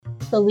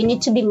So we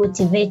need to be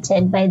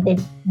motivated by the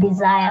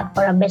desire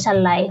for a better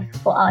life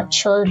for our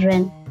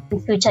children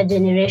and future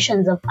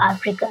generations of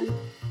Africans.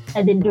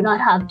 That they do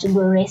not have to go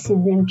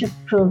racism to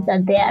prove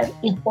that they are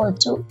equal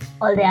to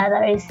all the other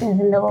races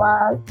in the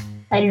world.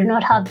 They do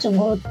not have to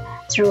go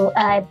through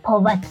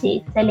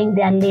poverty, selling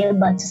their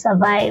labor to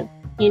survive,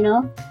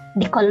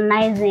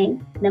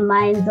 decolonizing the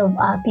minds of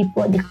our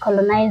people,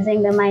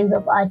 decolonizing the minds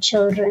of our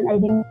children. I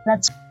think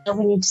that's where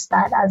we need to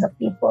start as a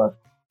people.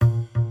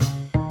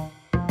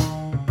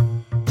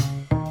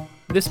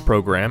 This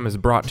program is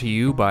brought to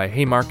you by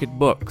Haymarket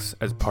Books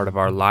as part of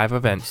our live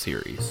event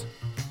series.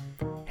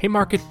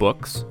 Haymarket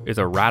Books is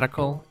a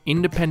radical,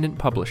 independent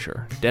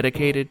publisher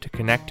dedicated to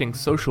connecting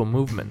social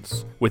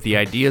movements with the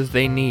ideas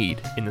they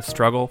need in the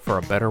struggle for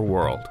a better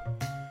world.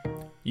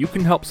 You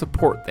can help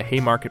support the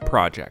Haymarket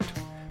Project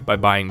by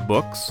buying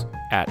books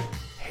at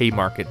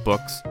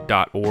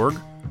haymarketbooks.org,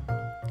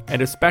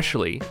 and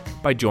especially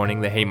by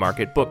joining the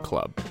Haymarket Book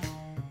Club.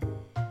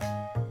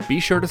 Be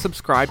sure to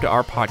subscribe to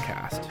our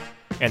podcast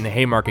and the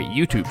Haymarket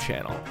YouTube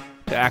channel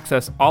to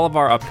access all of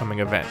our upcoming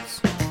events.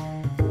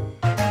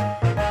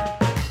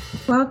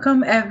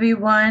 Welcome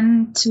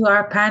everyone to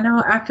our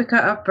panel, Africa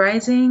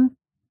Uprising,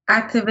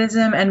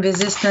 Activism and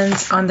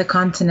Resistance on the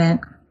Continent.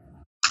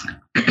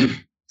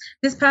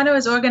 This panel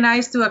is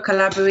organized through a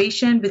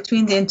collaboration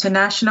between the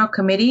International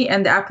Committee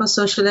and the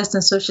Afro-Socialist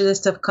and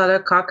Socialist of Color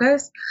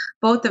Caucus,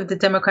 both of the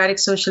Democratic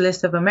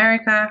Socialists of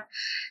America,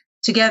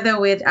 together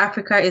with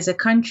Africa is a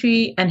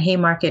Country and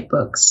Haymarket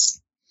Books.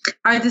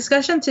 Our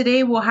discussion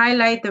today will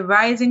highlight the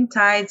rising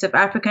tides of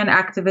African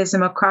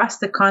activism across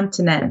the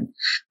continent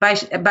by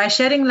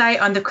shedding light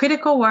on the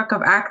critical work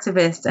of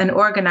activists and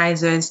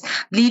organizers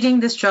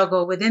leading the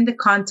struggle within the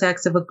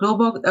context of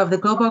the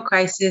global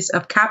crisis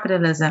of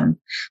capitalism,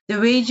 the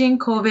raging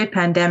COVID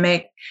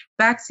pandemic,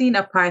 vaccine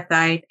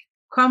apartheid,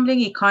 crumbling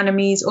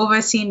economies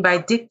overseen by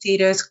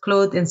dictators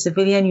clothed in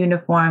civilian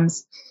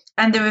uniforms,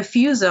 and the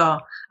refusal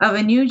of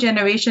a new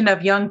generation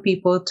of young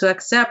people to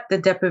accept the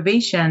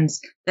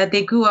deprivations that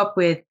they grew up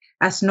with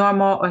as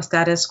normal or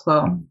status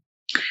quo.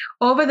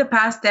 Over the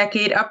past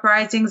decade,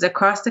 uprisings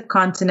across the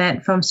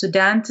continent, from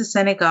Sudan to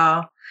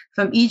Senegal,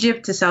 from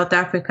Egypt to South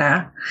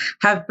Africa,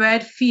 have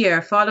bred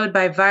fear followed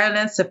by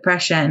violent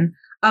suppression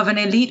of an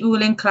elite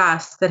ruling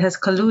class that has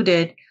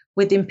colluded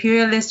with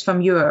imperialists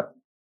from Europe,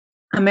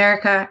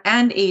 America,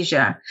 and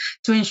Asia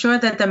to ensure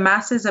that the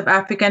masses of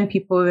African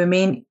people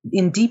remain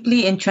in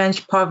deeply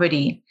entrenched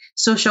poverty,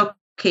 social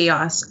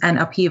chaos, and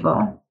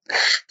upheaval.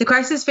 The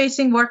crisis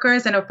facing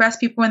workers and oppressed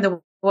people in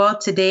the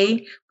world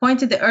today point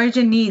to the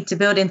urgent need to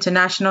build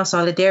international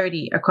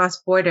solidarity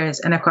across borders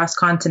and across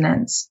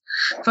continents.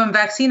 From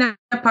vaccine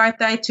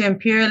apartheid to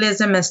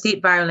imperialism and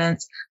state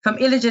violence, from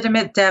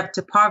illegitimate debt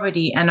to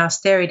poverty and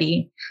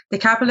austerity, the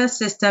capitalist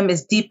system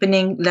is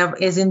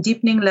in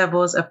deepening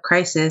levels of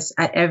crisis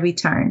at every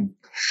turn.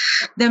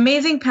 The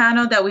amazing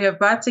panel that we have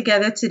brought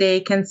together today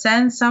can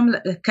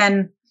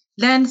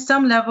lend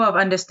some level of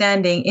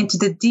understanding into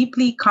the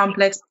deeply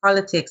complex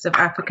politics of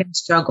African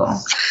struggle,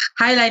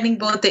 highlighting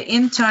both the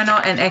internal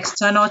and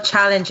external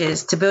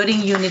challenges to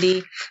building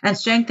unity and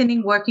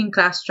strengthening working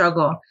class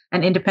struggle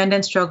and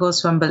independent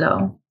struggles from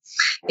below.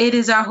 It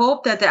is our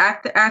hope that the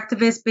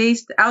activists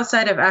based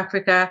outside of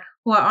Africa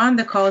who are on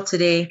the call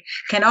today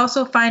can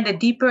also find a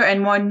deeper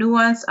and more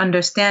nuanced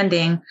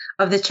understanding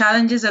of the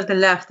challenges of the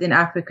left in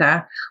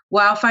Africa,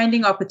 while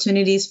finding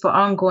opportunities for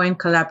ongoing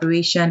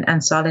collaboration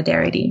and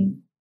solidarity.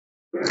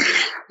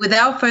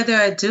 Without further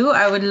ado,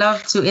 I would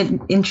love to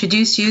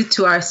introduce you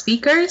to our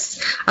speakers.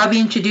 I'll be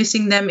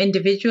introducing them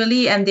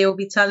individually, and they will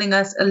be telling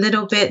us a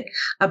little bit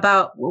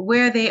about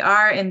where they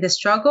are in the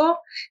struggle,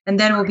 and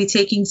then we'll be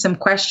taking some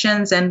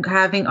questions and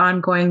having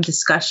ongoing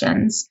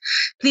discussions.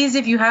 Please,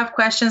 if you have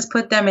questions,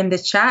 put them in the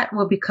chat.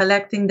 We'll be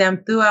collecting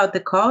them throughout the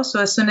call, so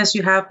as soon as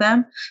you have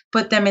them,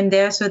 put them in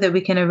there so that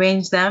we can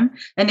arrange them.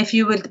 And if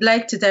you would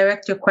like to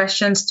direct your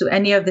questions to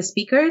any of the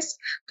speakers,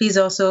 please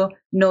also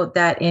note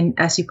that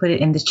as you put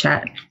it in the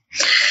chat.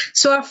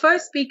 So our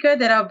first speaker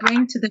that I'll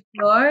bring to the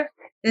floor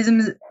is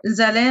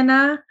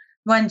Zalena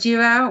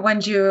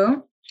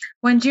Wanjiru.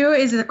 Wanjiru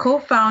is the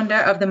co-founder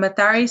of the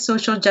Mathare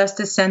Social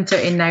Justice Center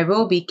in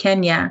Nairobi,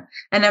 Kenya,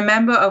 and a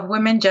member of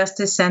Women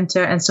Justice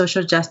Center and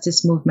social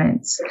justice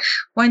movements.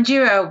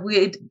 Wanjiru,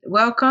 we'd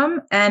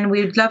welcome, and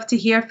we'd love to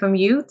hear from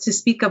you to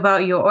speak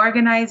about your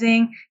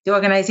organizing, the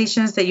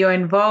organizations that you're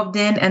involved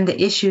in, and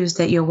the issues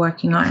that you're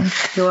working on.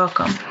 You're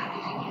welcome.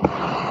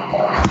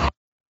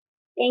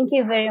 Thank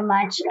you very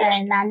much,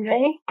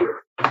 Nandre.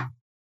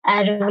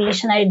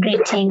 Revolutionary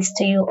greetings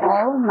to you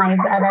all, my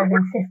brothers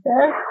and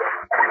sisters.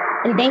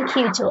 And thank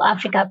you to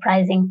Africa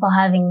Uprising for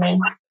having me.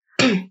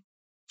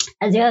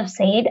 As you have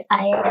said,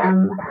 I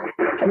am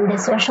from the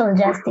social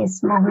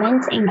justice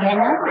movement in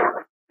Kenya.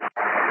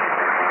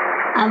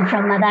 I'm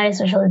from Mathare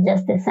Social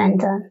Justice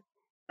Center.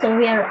 So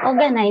we are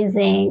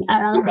organizing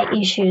around the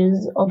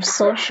issues of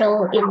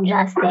social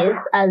injustice,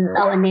 as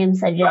our name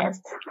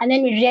suggests. And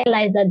then we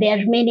realized that there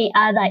are many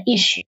other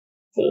issues.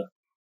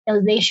 There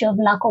was the issue of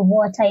lack of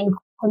water in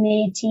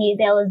community.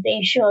 There was the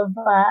issue of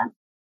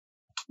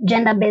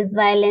gender-based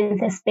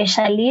violence,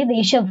 especially the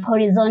issue of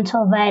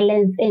horizontal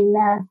violence in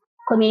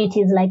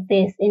communities like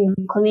this, in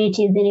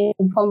communities in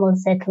informal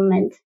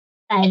settlement,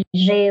 and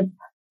rape.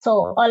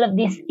 So all of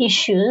these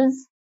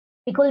issues,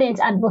 we couldn't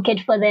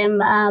advocate for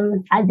them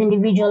as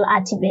individual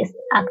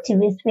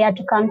activists. We had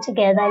to come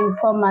together and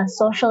form a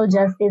social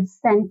justice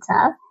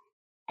center.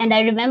 And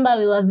I remember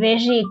we were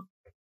very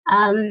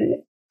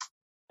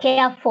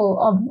careful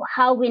of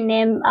how we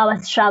name our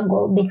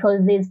struggle,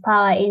 because there's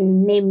power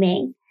in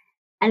naming.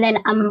 And then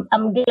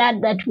I'm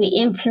glad that we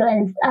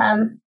influenced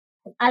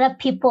other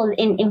people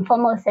in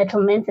informal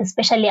settlements,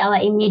 especially our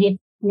immediate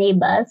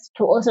neighbors,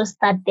 to also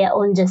start their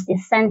own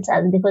justice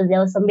centers, because there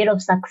was a bit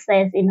of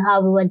success in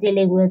how we were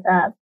dealing with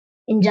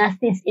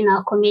injustice in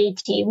our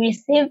community. We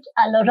received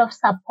a lot of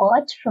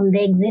support from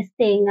the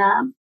existing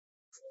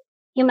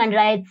human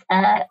rights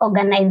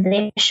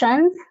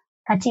organizations,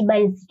 Katiba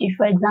Institute,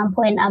 for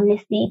example, and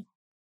Amnesty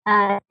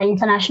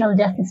International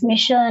Justice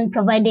Mission,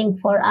 providing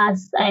for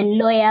us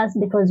lawyers,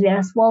 because we are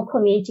a small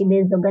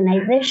community-based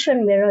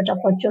organization. You're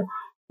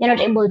not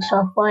able to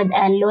afford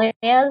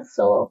lawyers.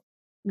 So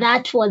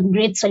that was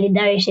great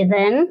solidarity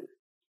then.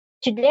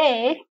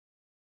 Today,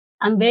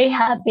 I'm very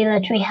happy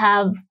that we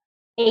have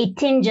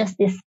 18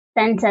 justice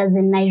centers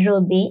in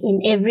Nairobi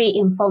in every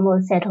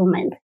informal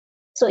settlement.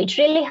 So it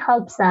really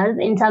helps us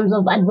in terms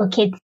of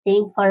advocating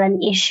for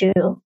an issue.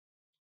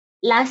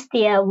 Last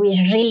year, we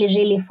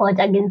really fought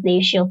against the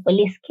issue of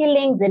police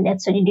killings and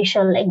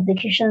extrajudicial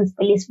executions,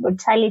 police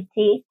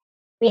brutality.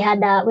 We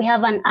have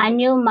an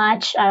annual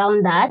march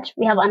around that.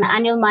 We have an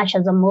annual march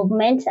as a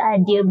movement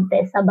during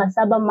the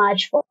Sabasaba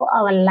March for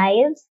Our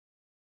Lives.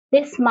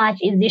 This march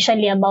is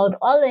usually about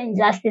all the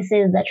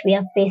injustices that we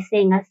are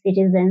facing as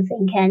citizens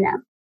in Kenya.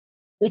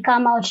 We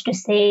come out to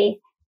say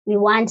we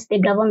want the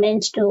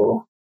government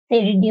to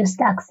reduce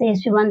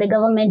taxes. We want the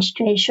government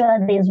to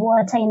ensure there's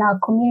water in our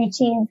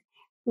communities.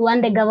 We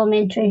want the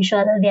government to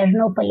ensure that there are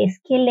no police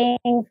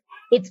killings.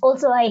 It's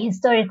also a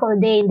historical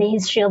day in the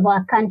history of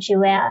our country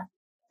where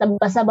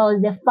Sabasaba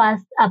was the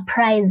first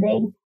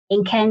uprising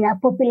in Kenya,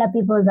 popular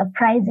people's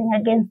uprising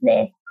against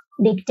the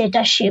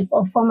dictatorship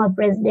of former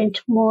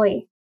President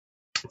Moi.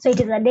 So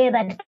it is a day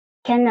that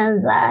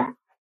Kenyans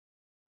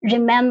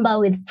remember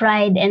with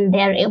pride, and they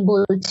are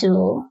able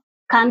to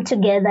come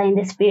together in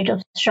the spirit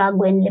of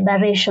struggle and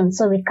liberation.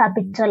 So we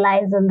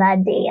capitalize on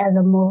that day as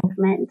a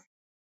movement.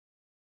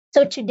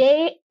 So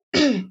today,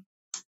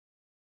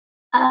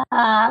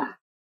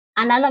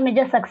 another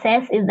major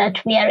success is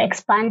that we are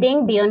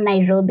expanding beyond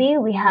Nairobi.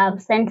 We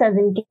have centers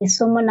in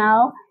Kisumu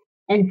now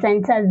and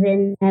centers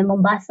in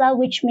Mombasa,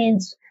 which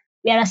means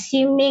we are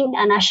assuming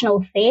a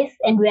national face,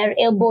 and we are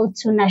able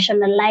to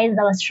nationalize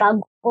our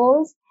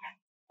struggles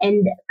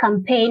and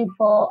campaign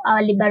for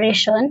our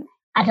liberation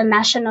at a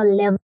national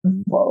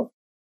level.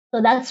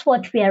 So that's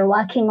what we are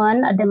working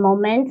on at the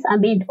moment,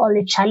 amid all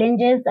the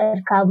challenges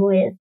that come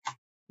with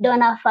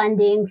donor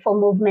funding for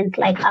movements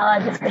like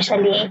ours,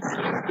 especially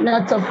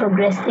not so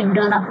progressive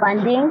donor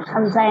funding.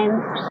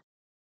 Sometimes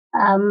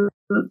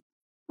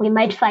we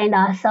might find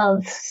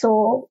ourselves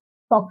so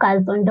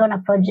focused on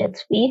donor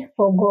projects, we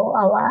forgo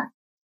our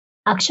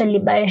actual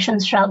liberation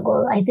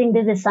struggle. I think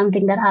this is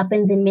something that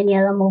happens in many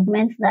other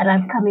movements that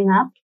are coming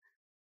up.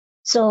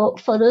 So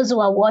for those who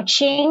are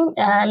watching,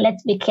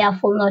 let's be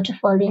careful not to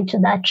fall into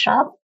that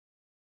trap.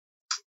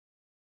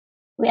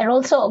 We are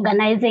also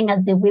organizing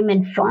as the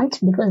Women Front,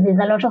 because there's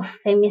a lot of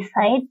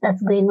femicide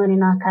that's going on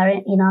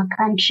in our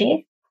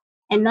country.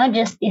 And not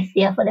just this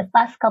year, for the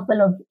past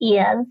couple of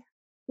years,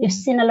 we've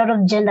seen a lot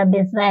of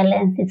gender-based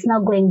violence. It's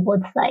now going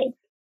both sides.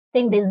 I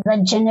think there's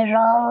a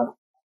general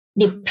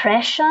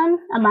depression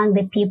among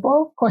the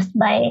people caused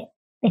by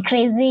the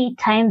crazy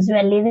times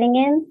we're living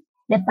in.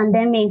 The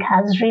pandemic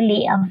has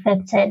really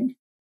affected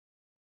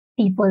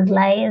people's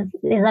lives.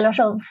 There's a lot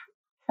of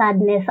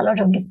sadness, a lot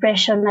of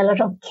depression, a lot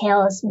of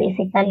chaos,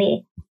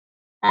 basically.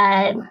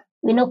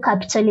 We know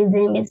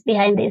capitalism is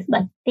behind this,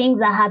 but things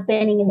are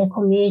happening in the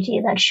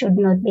community that should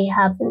not be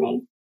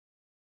happening.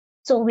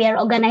 So we are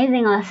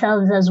organizing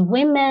ourselves as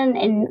women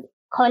and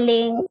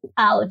calling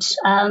out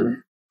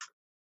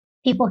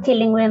people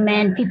killing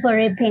women, people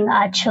raping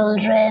our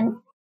children,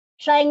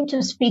 trying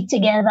to speak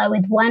together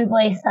with one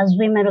voice as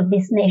women of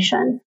this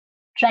nation,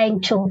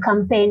 trying to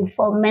campaign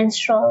for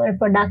menstrual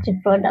reproductive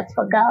products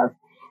for girls.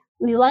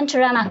 We want to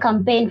run a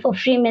campaign for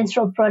free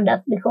menstrual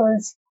products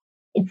because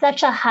it's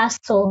such a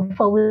hassle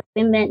for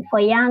women, for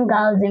young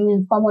girls in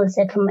informal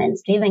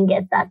settlements to even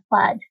get that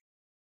pad.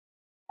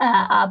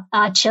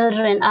 Our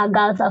children, our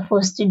girls are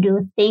forced to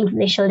do things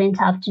they shouldn't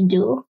have to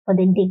do for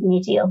the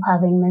dignity of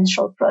having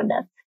menstrual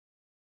products.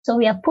 So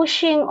we are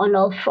pushing on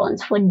all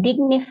fronts for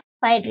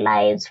dignified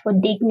lives, for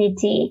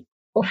dignity,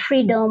 for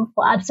freedom,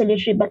 for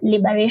absolute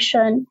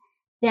liberation.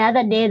 The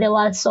other day, the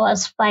world saw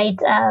us fight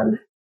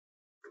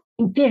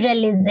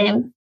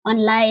imperialism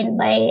online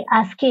by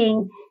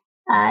asking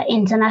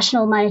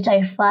International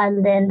Monetary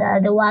Fund and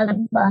the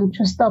World Bank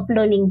to stop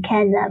loaning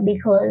Kenya,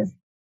 because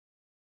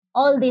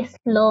all these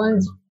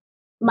loans,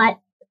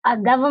 our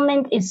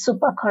government is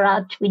super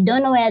corrupt. We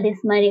don't know where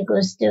this money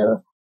goes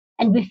to.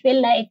 And we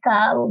feel like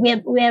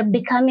we're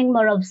becoming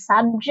more of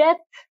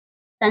subjects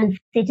than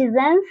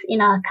citizens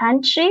in our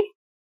country.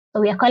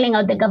 So we are calling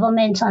out the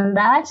government on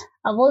that.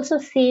 I've also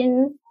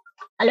seen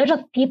a lot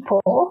of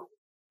people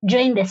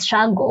join the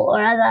struggle, or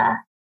rather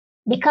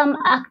become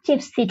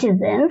active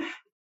citizens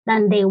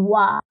than they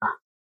were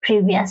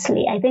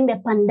previously. I think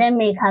the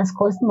pandemic has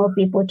caused more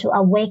people to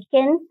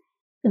awaken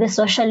to the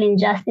social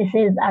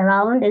injustices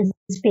around and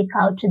speak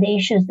out to the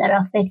issues that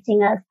are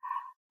affecting us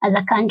as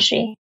a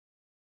country.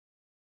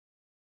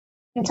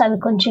 And so we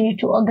continue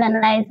to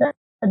organize at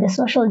the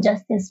social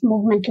justice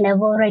movement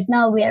level. Right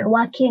now, we are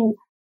working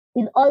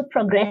with all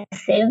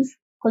progressives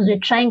because we're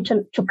trying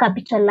to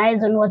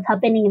capitalize on what's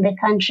happening in the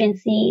country and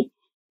see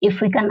if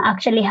we can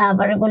actually have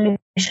a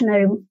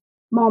revolutionary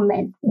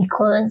moment,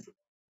 because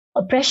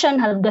oppression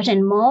has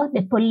gotten more.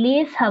 The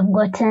police have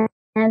gotten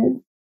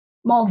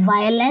more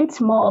violent,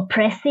 more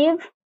oppressive.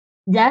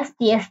 Just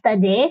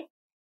yesterday,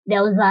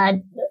 there was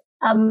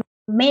a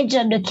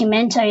major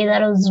documentary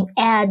that was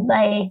aired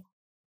by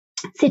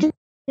Citizen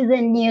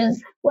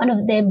News, one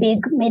of the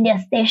big media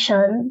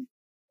stations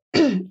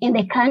in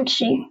the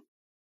country.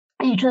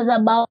 It was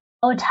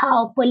about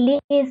how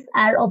police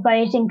are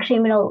operating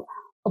criminal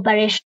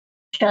operations,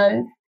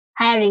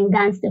 hiring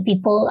guns to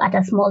people at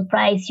a small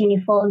price,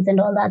 uniforms and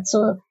all that.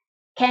 So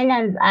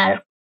Kenyans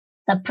are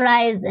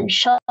surprised and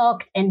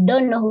shocked and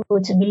don't know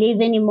who to believe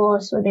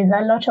anymore. So there's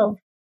a lot of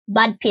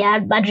bad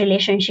PR, bad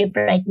relationship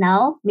right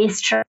now,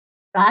 mistrust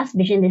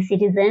between the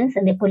citizens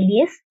and the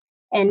police.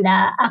 And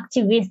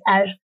activists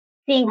are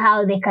seeing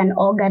how they can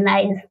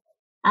organize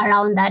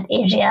around that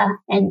area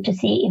and to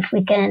see if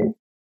we can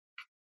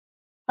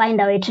find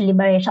a way to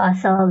liberate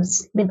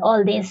ourselves with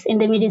all this, in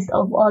the midst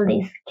of all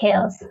this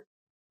chaos.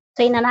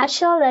 So in a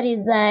nutshell, that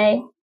is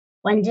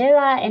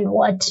Wanjira and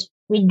what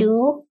we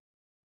do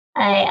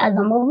as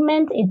a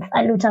movement. It's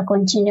a luta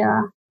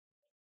continua.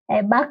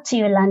 Back to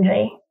you,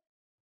 Landry.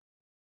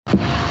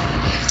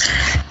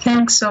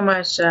 Thanks so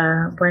much,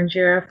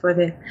 Wanjira, for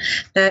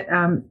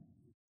that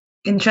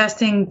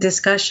interesting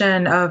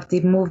discussion of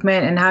the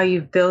movement and how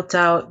you've built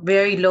out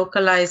very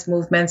localized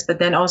movements, but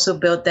then also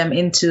built them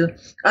into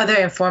other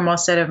informal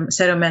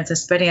settlements and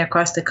spreading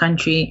across the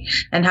country,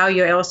 and how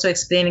you're also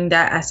explaining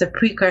that as a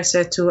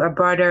precursor to a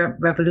broader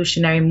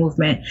revolutionary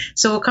movement.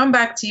 So we'll come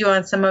back to you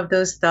on some of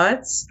those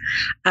thoughts.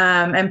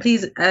 And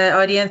please,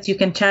 audience, you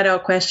can chat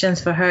out questions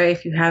for her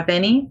if you have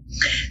any.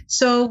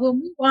 So we'll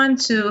move on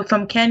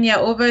from Kenya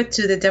over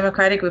to the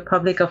Democratic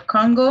Republic of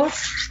Congo.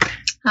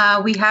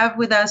 We have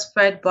with us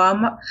Fred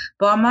Boma.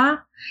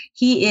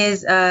 He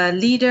is a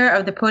leader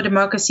of the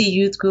pro-democracy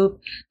youth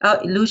group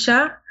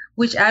Lucha,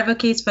 which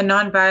advocates for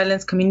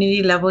nonviolence,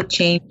 community-level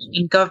change,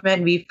 and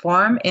government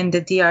reform in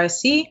the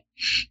DRC.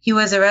 He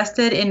was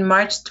arrested in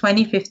March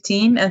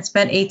 2015 and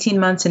spent 18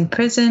 months in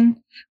prison,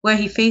 where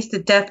he faced the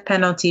death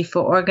penalty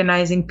for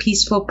organizing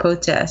peaceful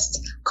protests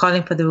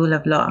calling for the rule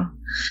of law.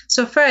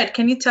 So Fred,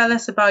 can you tell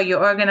us about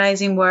your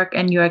organizing work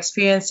and your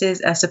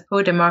experiences as a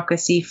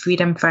pro-democracy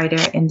freedom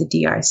fighter in the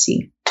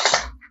DRC?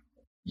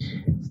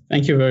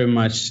 Thank you very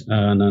much,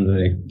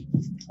 Nandre,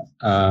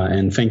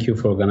 and thank you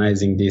for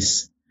organizing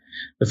this.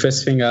 The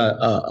first thing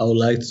I would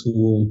like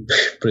to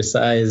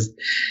precise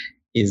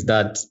is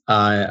that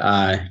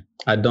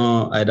I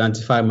don't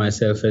identify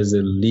myself as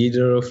a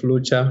leader of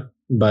Lucha,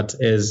 but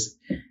as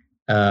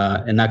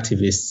an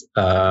activist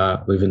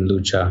within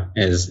Lucha,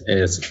 as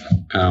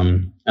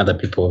other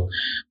people.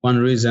 One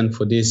reason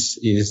for this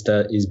is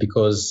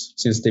because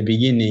since the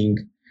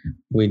beginning,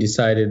 we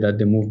decided that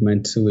the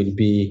movement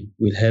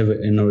will have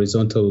an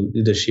horizontal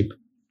leadership,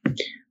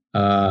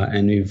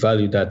 and we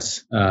value that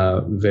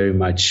very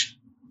much.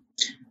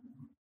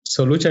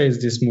 So Lucha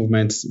is this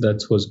movement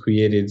that was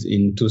created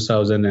in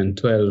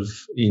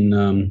 2012 in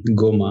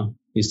Goma,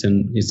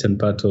 eastern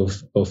part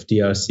of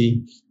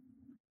DRC.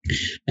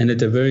 And at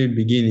the very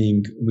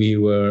beginning, we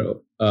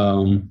were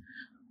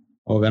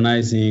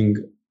organizing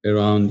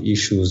around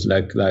issues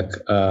like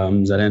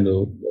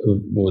Zalendo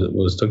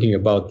was talking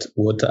about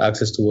water,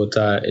 access to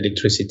water,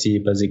 electricity,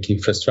 basic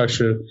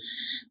infrastructure.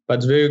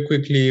 But very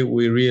quickly,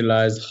 we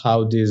realized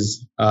how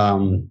these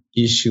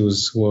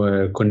issues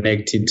were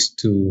connected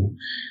to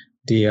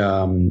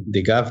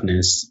the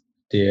governance,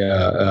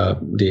 at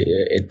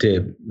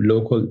the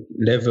local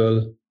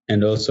level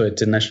and also at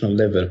the national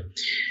level.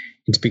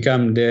 It's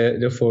become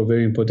therefore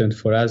very important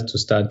for us to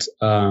start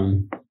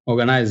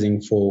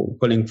organizing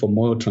calling for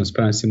more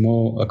transparency,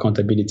 more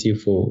accountability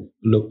for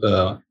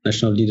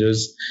national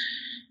leaders.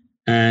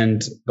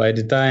 And by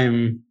the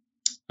time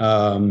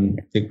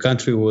the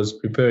country was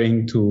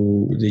preparing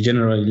to the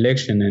general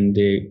election, and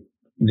the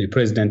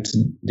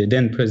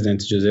then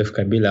president Joseph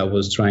Kabila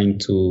was trying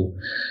to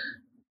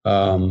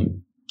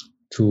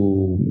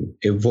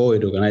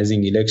avoid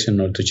organizing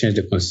election or to change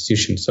the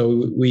constitution.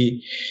 So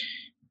we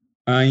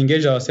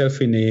engaged ourselves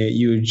in a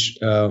huge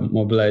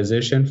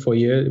mobilization for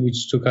years,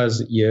 which took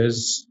us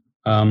years.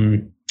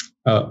 That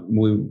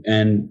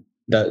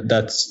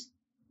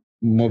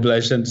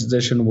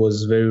mobilization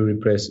was very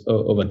repressed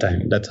over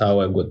time. That's how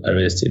I got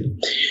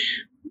arrested.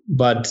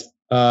 But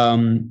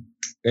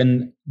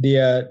and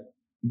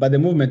but the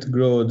movement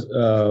grew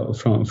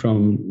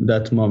from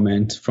that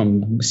moment,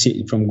 from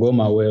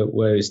Goma,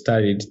 where it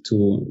started,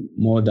 to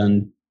more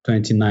than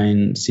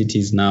 29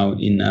 cities now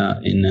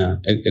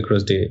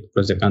across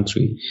the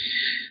country.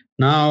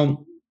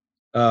 Now,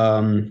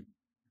 and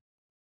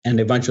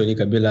eventually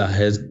Kabila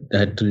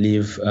had to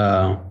leave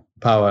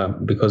power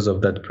because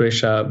of that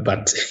pressure,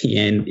 but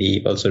and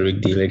he also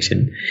rigged the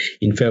election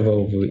in favor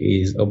of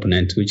his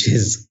opponent, which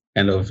is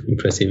kind of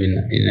impressive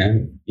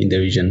in the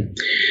region.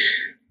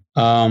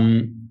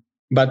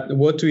 But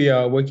what we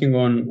are working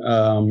on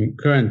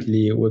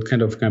currently, what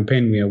kind of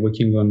campaign we are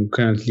working on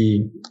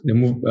currently, the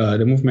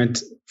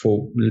movement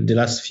for the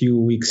last few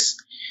weeks,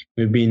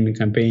 we've been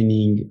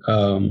campaigning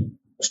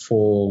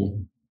for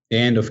the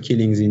end of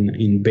killings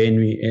in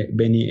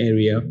Beni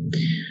area.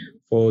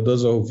 For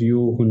those of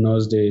you who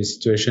knows the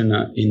situation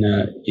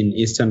in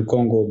Eastern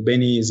Congo,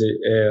 Beni is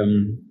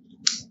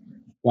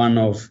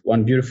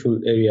one beautiful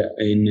area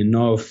in the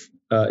north,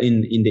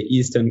 in the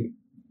Eastern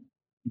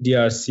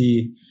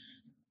DRC,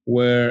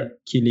 where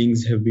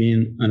killings have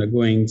been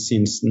undergoing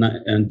since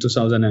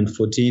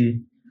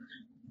 2014.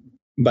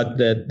 But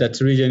that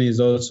region is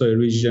also a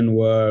region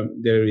where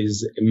there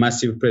is a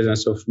massive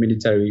presence of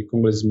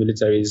Congolese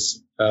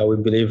militaries. We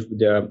believe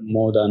there are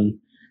more than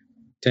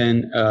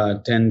 10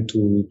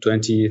 to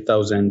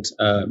 20,000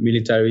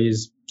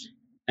 militaries.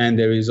 And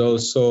there is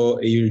also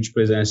a huge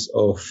presence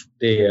of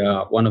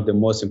one of the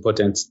most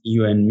important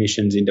UN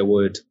missions in the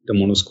world, the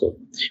MONUSCO.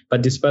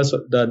 But despite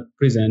that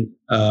present,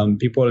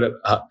 people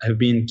have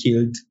been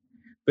killed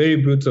very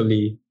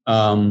brutally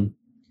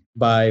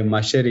by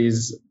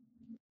machetes,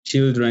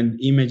 children,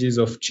 images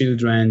of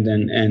children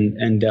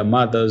and their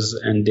mothers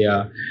and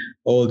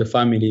all the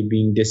family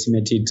being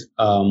decimated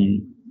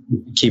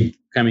keep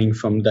coming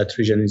from that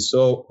region. It's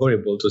so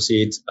horrible to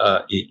see it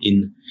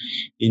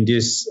in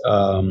this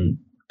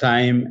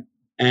time,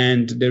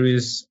 and there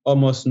is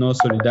almost no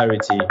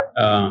solidarity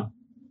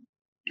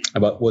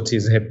about what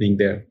is happening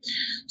there.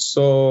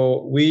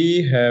 So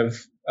we have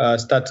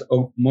started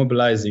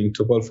mobilizing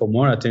to call for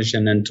more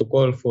attention and to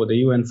call for the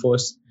UN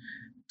force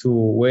to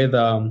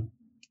whether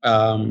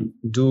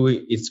do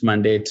its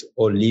mandate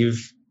or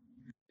leave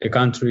the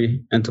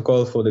country, and to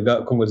call for the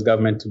Congolese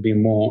government to be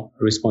more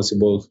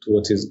responsible to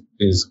what is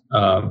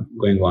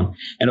going on.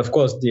 And of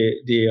course,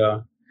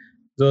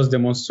 those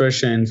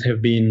demonstrations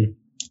have been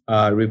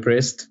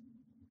repressed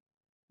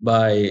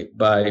by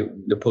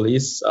the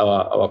police.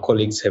 Our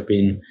colleagues have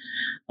been,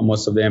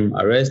 most of them,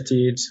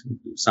 arrested,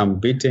 some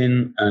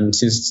beaten, and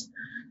since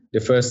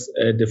the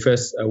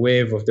first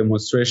wave of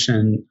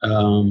demonstration,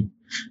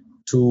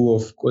 two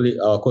of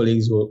our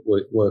colleagues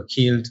were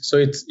killed. So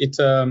it's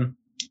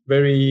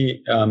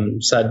very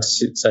sad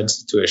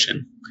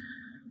situation.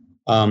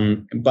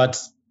 But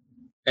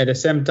at the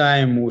same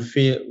time,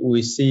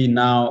 we see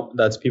now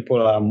that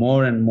people are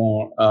more and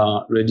more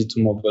ready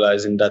to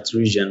mobilize in that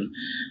region.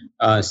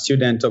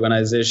 Student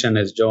organization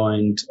has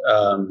joined,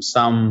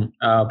 some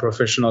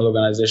professional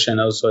organization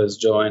also has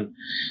joined,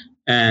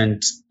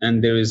 and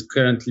there is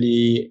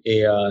currently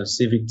a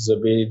civic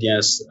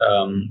disobedience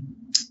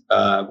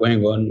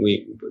going on.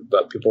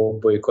 People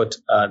boycott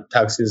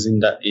taxes in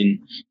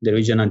the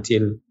region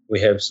until we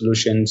have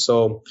solutions.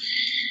 So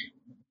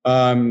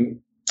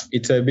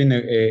it's been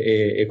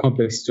a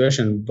complex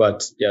situation,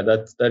 but yeah,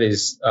 that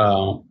is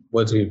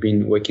what we've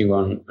been working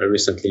on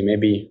recently.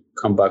 Maybe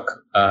come back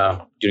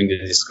during the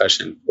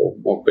discussion for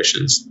more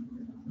questions.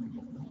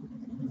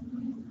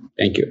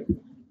 Thank you.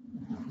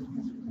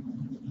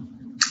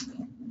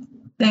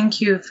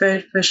 Thank you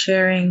for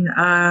sharing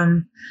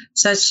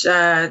such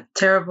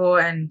terrible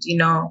and,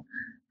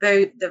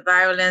 the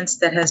violence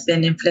that has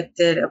been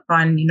inflicted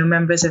upon,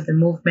 members of the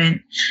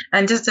movement,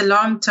 and just a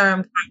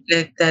long-term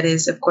conflict that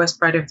is, of course,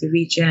 part of the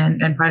region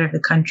and part of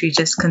the country,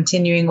 just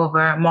continuing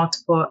over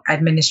multiple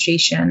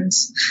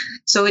administrations.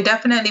 So we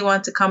definitely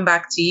want to come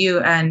back to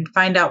you and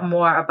find out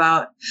more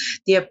about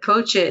the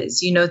approaches,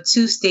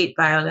 to state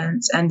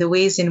violence and the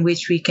ways in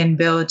which we can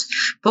build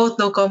both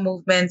local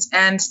movements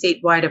and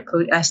statewide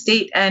approach,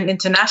 state and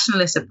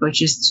internationalist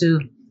approaches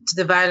to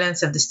the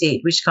violence of the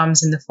state, which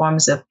comes in the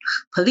forms of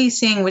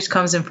policing, which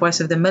comes in force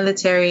of the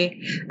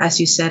military, as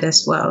you said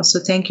as well. So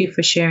thank you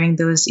for sharing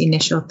those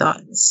initial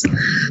thoughts.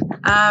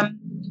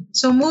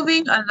 So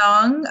moving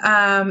along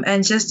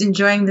and just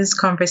enjoying this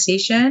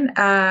conversation,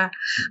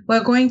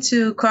 we're going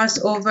to cross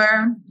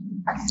over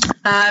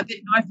a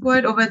bit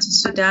northward over to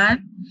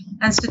Sudan.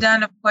 And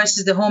Sudan, of course,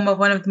 is the home of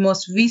one of the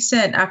most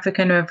recent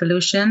African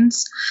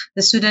revolutions.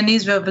 The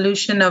Sudanese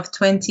Revolution of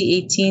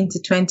 2018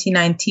 to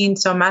 2019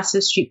 saw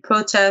massive street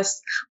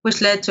protests,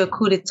 which led to a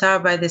coup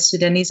d'etat by the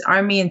Sudanese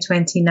army in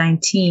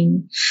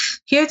 2019.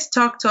 Here to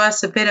talk to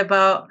us a bit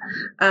about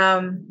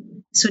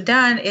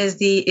Sudan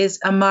is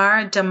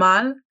Amar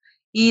Jamal.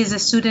 He is a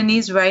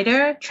Sudanese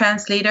writer,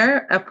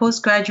 translator, a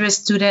postgraduate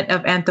student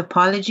of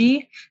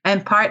anthropology,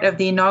 and part of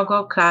the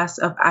inaugural class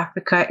of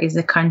Africa is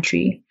a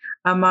Country.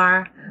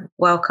 Amar,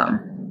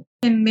 welcome.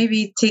 And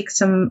maybe take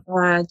some,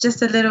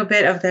 just a little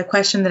bit of the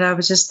question that I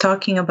was just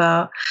talking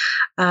about,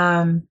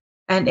 and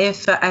and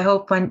if I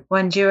hope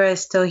Wanjira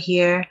is still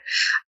here,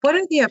 what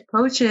are the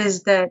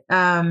approaches that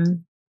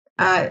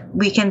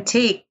we can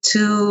take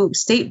to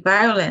state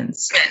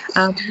violence?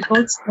 We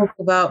both spoke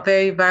about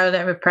very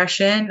violent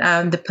repression,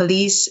 the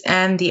police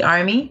and the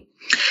army.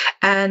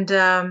 And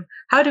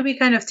how do we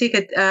kind of take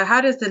it?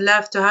 How does the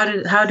left, or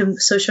how do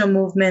social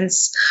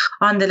movements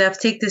on the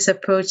left take this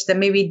approach that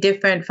may be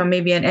different from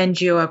maybe an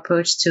NGO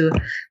approach to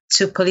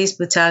police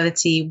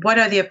brutality? What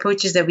are the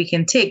approaches that we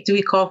can take? Do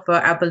we call for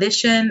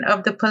abolition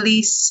of the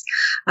police,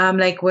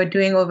 like we're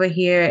doing over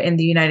here in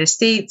the United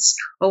States,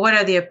 or what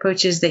are the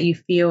approaches that you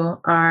feel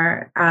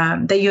are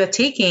that you are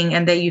taking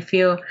and that you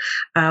feel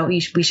we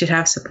should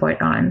have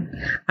support on?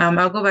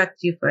 I'll go back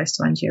to you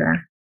first,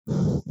 Wanjira.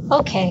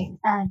 Okay,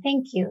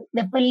 thank you.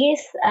 The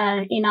police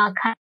in our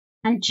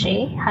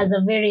country has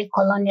a very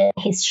colonial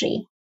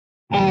history.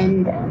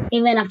 And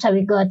even after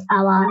we got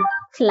our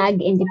flag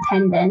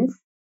independence,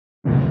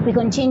 we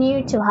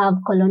continue to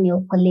have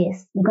colonial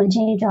police. We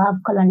continue to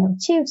have colonial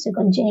chiefs. We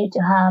continue to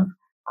have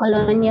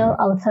colonial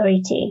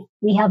authority.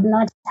 We have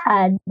not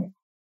had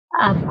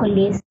a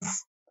police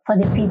for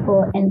the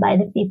people and by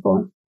the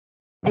people.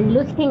 And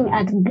looking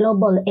at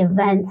global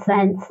events,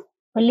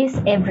 police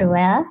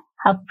everywhere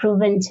have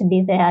proven to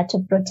be there to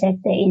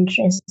protect the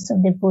interests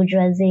of the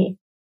bourgeoisie,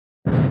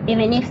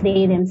 even if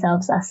they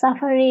themselves are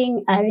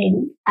suffering, are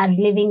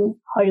living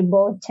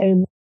horrible,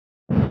 terrible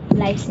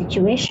life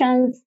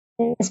situations.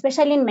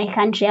 Especially in my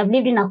country, I've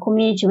lived in a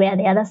community where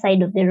the other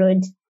side of the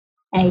road,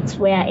 it's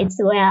where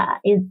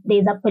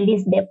there's a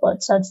police depot.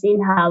 So I've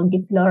seen how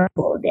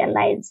deplorable their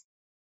lives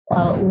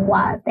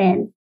were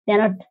then.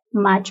 They're not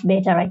much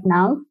better right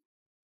now.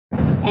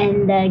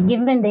 And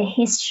given the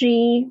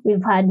history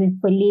we've had with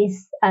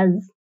police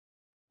as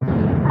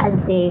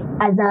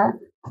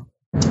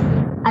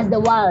the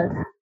world,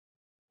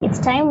 it's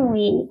time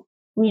we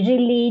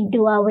really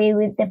do away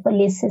with the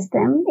police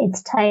system.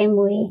 It's time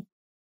we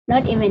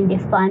not even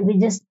defund, we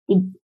just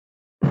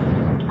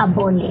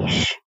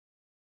abolish.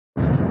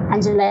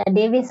 Angela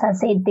Davis has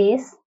said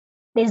this.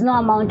 There's no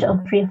amount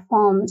of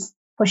reforms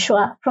for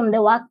sure. From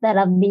the work that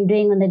I've been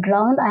doing on the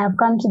ground, I have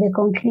come to the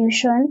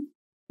conclusion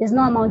there's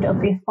no amount of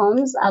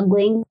reforms are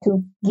going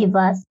to give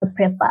us a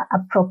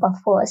proper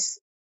force.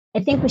 I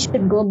think we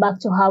should go back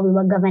to how we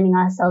were governing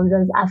ourselves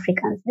as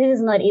Africans. This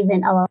is not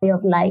even our way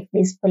of life,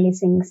 this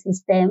policing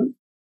system.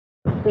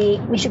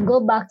 We should go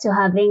back to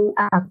having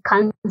a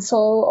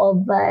council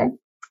of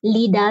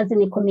leaders in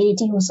the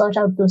community who sort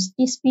out those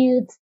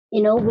disputes. We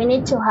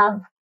need to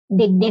have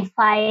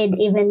dignified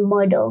even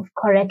mode of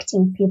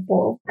correcting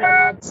people,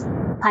 not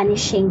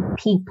punishing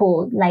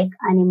people like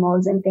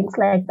animals and things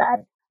like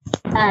that.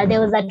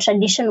 There was a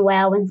tradition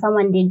where when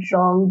someone did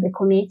wrong, the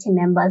community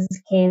members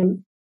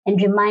came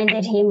and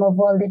reminded him of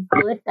all the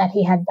good that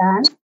he had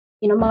done.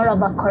 More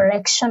of a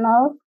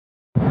correctional.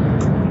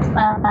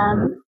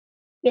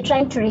 We're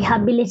trying to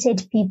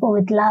rehabilitate people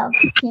with love,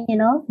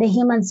 the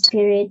human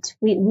spirit.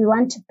 We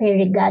want to pay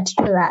regard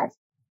to that.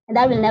 And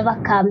that will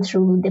never come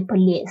through the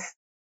police.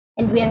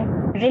 And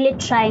we're really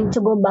trying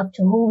to go back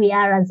to who we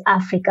are as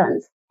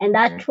Africans. And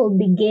that will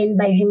begin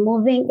by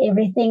removing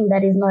everything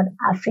that is not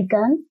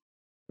African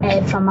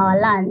from our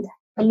land.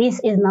 Police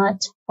is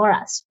not for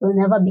us, will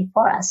never be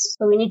for us.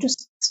 So we need to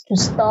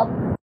stop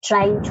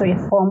trying to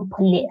reform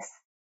police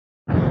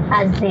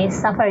as the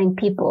suffering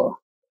people.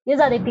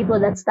 These are the people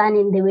that stand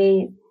in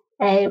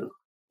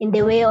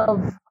the way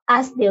of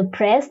us, the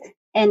oppressed,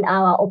 and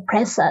our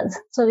oppressors.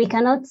 So we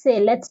cannot say,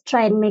 let's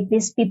try and make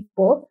these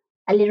people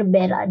a little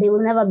better. They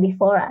will never be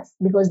for us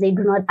because they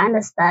do not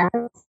understand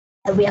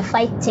that we are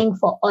fighting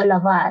for all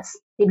of us.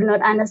 They do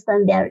not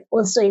understand they are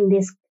also in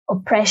this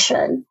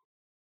oppression.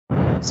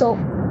 So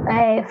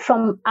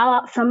from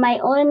my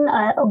own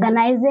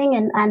organizing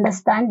and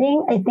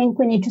understanding, I think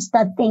we need to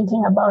start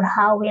thinking about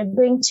how we are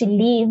going to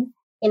live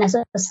in a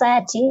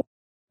society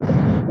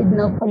with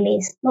no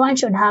police. No one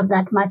should have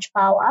that much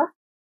power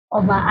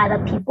over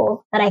other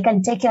people, that I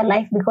can take your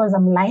life because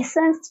I'm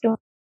licensed to.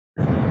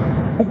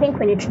 I think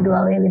we need to do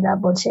away with that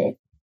bullshit.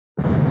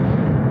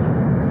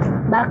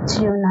 Back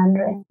to you,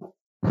 Nandre.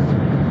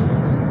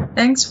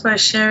 Thanks for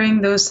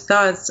sharing those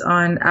thoughts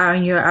on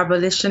your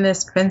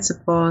abolitionist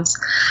principles.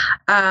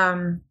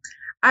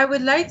 I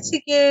would like to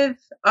give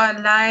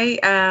Olai,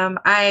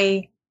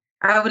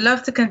 I would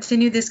love to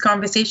continue this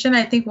conversation.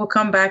 I think we'll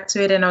come back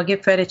to it and I'll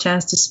give Fred a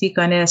chance to speak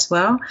on it as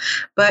well.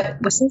 But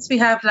since we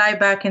have Lai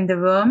back in the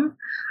room,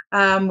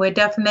 we're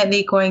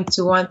definitely going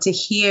to want to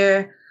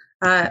hear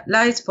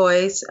Lai's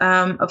voice.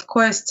 Of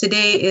course,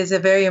 today is a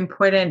very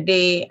important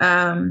day.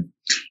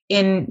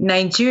 In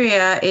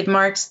Nigeria, it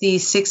marks the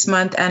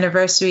 6-month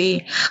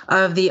anniversary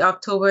of the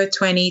October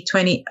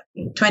 2020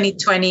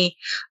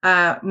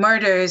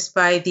 murders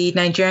by the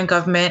Nigerian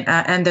government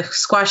and the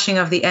squashing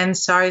of the End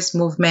SARS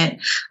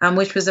movement,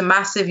 which was a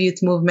massive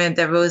youth movement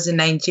that rose in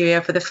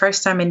Nigeria for the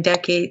first time in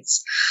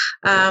decades.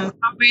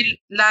 Comrade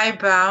Lai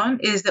Brown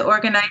is the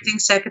organizing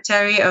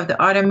secretary of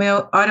the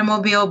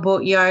Automobile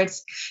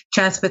Boatyards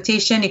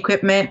Transportation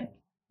Equipment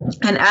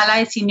and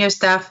Allied Senior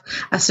Staff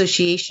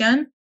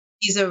Association.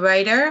 He's a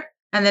writer,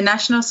 and the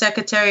National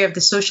Secretary of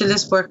the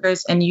Socialist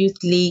Workers and Youth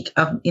League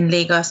in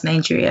Lagos,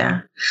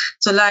 Nigeria.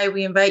 So, Lai,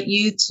 we invite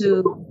you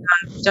to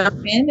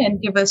jump in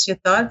and give us your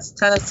thoughts.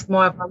 Tell us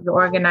more about your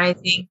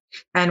organizing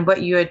and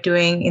what you are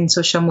doing in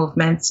social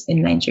movements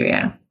in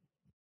Nigeria.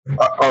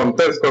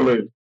 Thanks,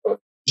 Comrade.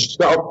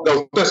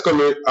 Thanks,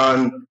 Comrade,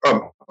 and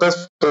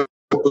thanks for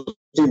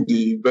the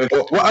event.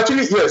 Well,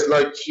 actually, yes,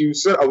 like you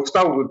said, I will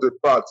start with the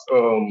part.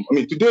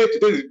 Today's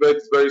event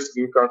is very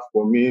significant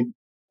for me.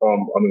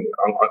 And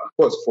of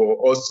course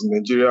for us in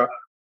Nigeria,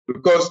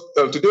 because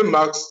today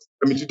marks.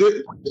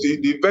 Today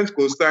the event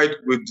coincides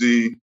with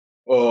the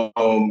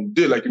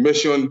day, like you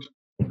mentioned.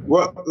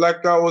 Well,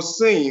 like I was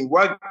saying,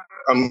 what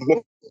I'm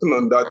working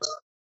on that.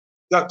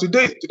 Yeah,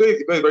 today's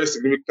event is very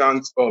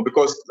significant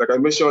because, like you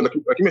mentioned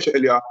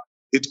earlier,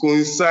 it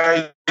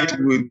coincides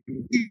with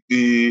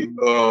the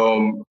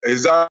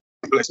exact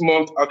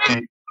month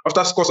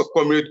after scores of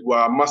comrades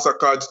were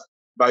massacred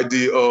by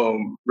the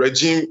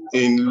regime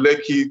in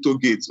Lekki Toll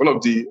Gate, one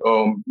of the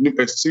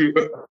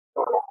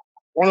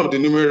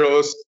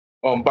numerous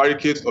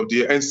barricades of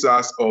the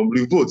NSAS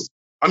revolts.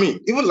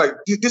 Even like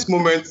this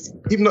moment,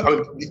 even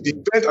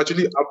the event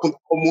actually happened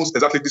almost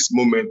exactly this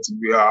moment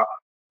we are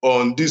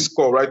on this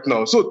call right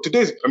now. So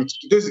today's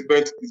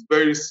event is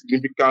very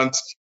significant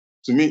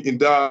to me in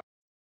that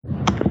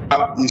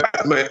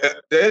the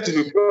head to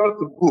be brought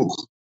to book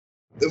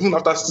even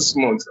after 6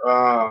 months.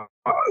 I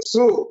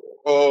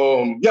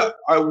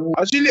will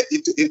actually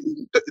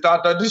it's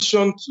our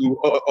tradition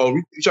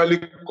to usually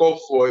call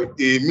for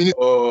a minute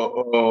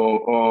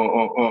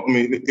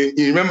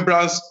in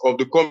remembrance of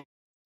the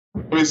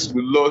comrades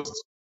we lost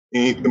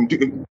in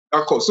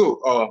that call. So,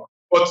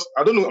 but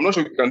I don't know. I'm not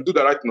sure if we can do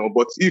that right now.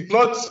 But if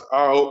not,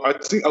 I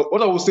think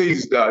what I will say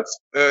is that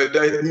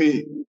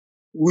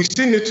we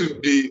still need to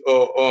be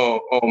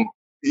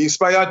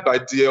inspired by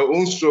their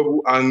own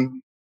struggle,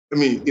 and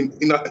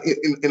in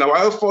our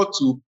effort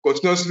to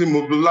continuously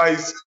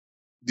mobilize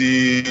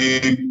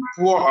the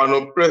poor and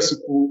oppressed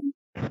people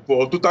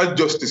for total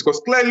justice,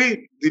 because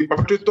clearly the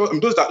perpetrators,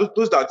 those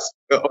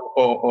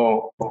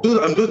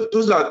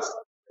that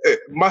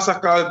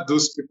massacre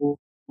those people,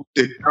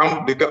 they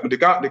can't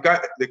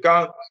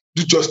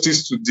do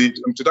justice to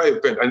that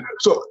event, and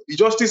so the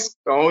justice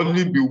can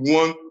only be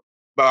won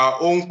by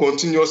our own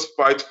continuous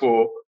fight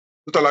for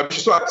total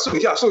liberation.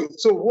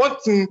 So one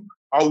thing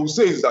I would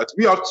say is that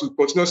we have to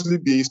continuously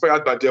be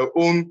inspired by their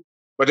own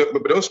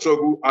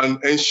struggle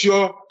and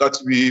ensure that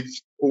we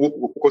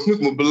continue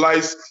to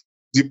mobilize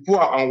the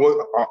poor and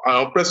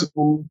oppressed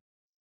people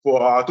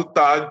for our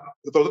total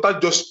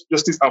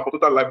justice and for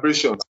total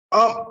liberation.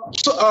 Now,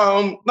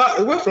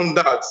 away from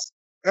that,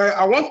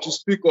 I want to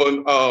speak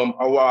on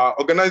our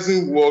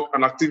organizing work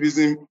and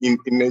activism in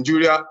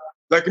Nigeria.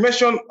 Like you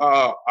mentioned,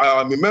 I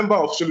am a member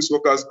of Socialist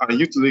Workers and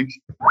Youth League,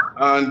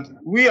 and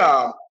we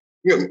are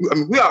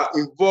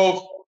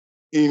involved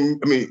in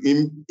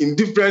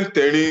different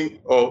terrain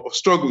of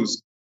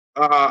struggles.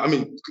 We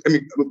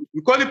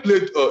currently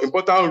played an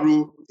important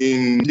role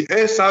in the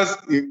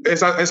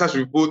NSAS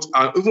revolt,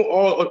 and even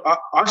all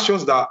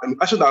actions that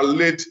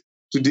led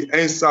to the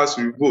NSAS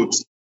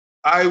revolt.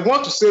 I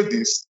want to say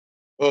this,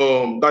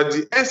 that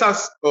the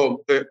NSAS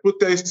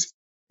protest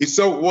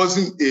itself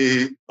wasn't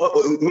an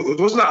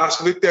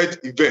isolated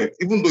event,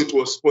 even though it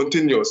was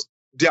spontaneous.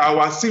 There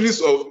were a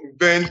series of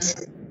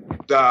events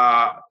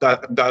that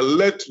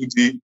led to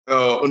the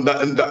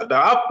that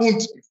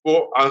happened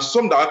before, and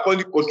some that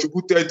actually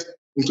contributed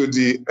into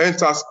the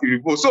NSAS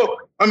revolt. So,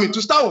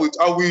 to start with,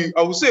 I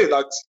will say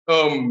that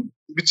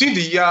between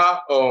the year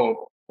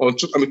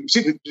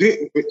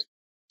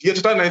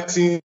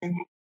 2019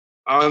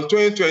 and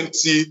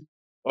 2020,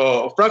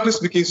 frankly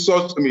speaking,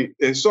 saw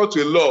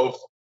to a lot of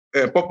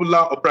popular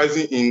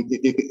uprising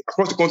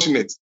across the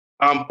continent,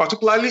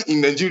 particularly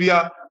in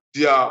Nigeria.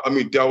 There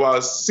was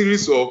a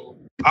series of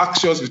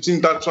actions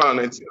between that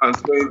 2019 and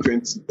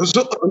 2020.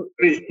 So,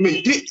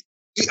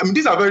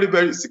 these are very,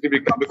 very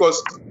significant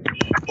because,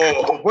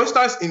 for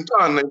instance, in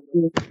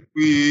 2019,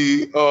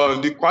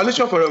 the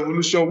Coalition for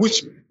Revolution,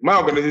 which my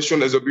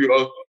organization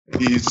SWL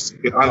is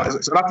an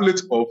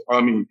affiliate of,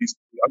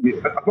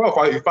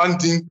 a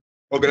funding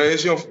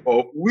organization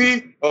of.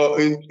 We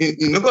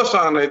in August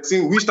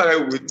 2019, we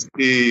started with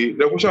a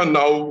Revolution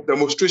Now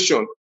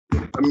demonstration.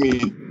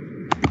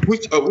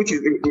 Which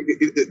is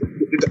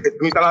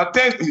an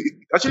attempt,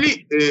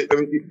 actually, we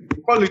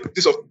call it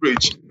Days of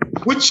Rage,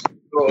 which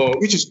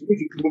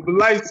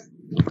mobilize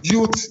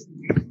youth.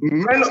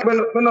 Many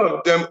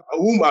of them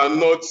whom are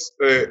not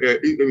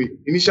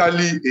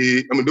initially,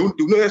 they don't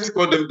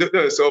call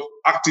themselves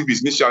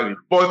activists initially,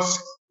 but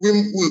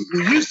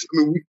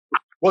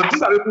but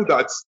these are people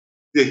that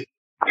they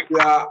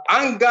are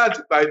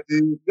angered by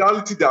the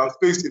reality they are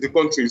faced in the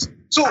countries.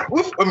 So,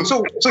 the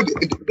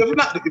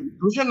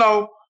Revolution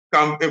Now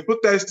can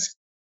protest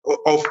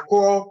of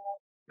core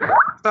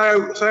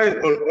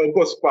started on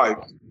August 5.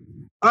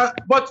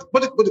 But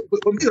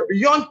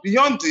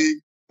beyond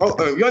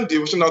the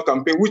national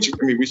campaign, which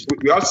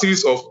we have a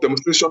series of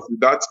demonstrations with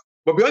that.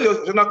 But beyond the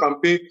national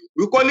campaign,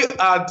 we currently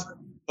had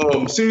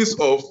series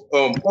of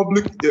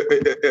public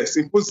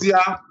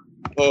symposia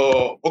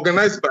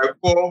organized by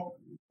CORE,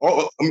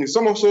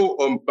 some also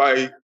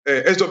by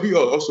SW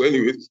also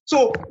anyway.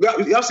 So we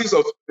have series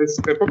of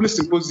public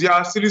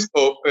symposia, series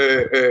of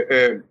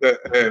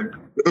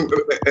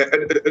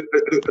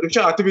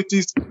educational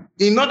activities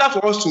in order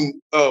for us to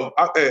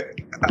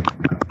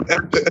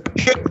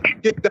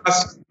get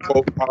that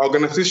of our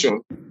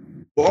organization,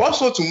 but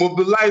also to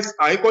mobilize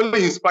and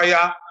equally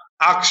inspire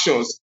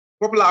actions,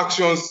 popular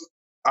actions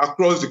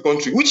across the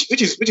country, which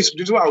is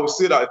why I would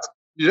say that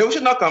the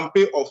revolutionary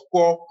campaign of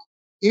CORE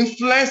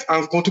influenced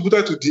and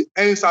contributed to the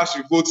EndSARS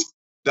revolt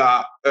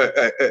that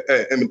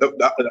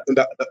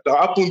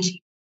happened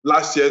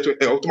last year,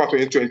 October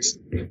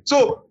 2020.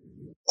 So,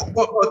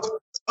 but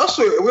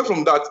also away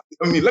from that,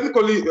 let me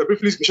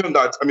briefly mention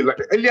that, like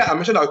earlier I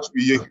mentioned that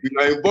we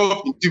are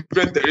involved in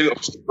different terrains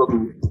of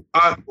struggle.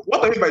 And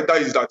what I mean by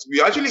that is that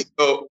we actually,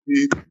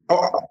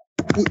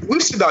 we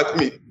see that,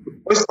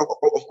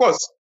 of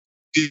course,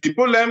 the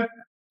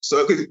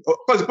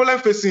problem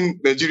facing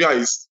Nigeria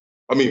is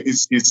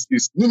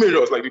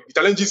numerous, like the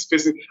challenges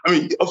facing.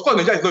 Of course,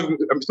 Nigeria is not.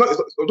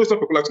 It's not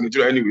popular to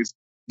Nigeria, anyways.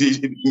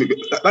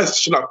 That's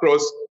shown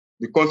across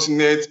the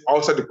continent,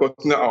 outside the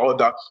continent, and all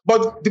that.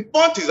 But the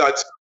point is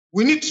that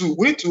we need to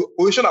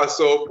position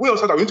ourselves. We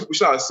also need to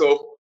position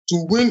ourselves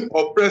to win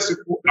oppressed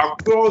people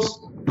across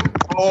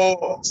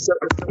all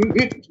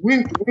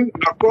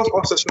across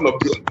all sections of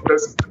the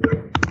oppressed.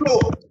 So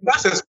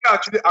that's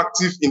actually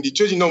active in the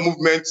trade union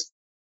movement.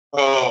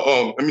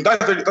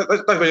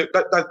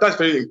 That's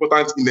very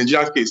important in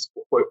Nigeria's case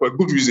for a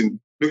good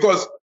reason,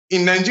 because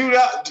in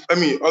Nigeria,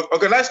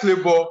 organized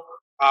labor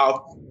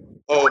are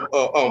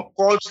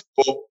called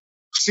for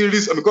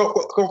series.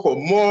 Call for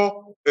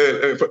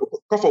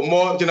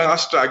more general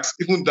strikes,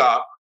 even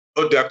that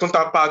their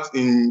counterparts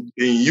in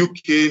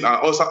UK and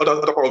also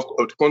other parts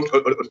of the country.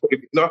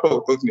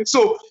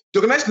 So the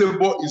organized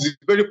labor is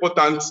very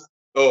important.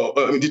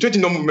 The trade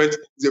union movement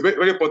is a very,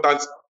 very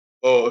important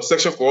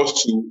section for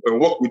us to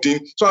work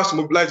within, so as to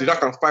mobilize the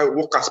rank and file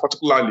workers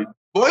particularly.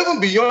 But even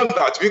beyond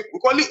that, we're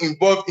equally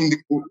involved in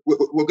we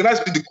organize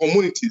with the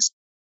communities,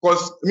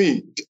 because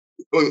away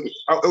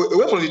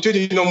from the trade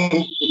union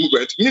movement,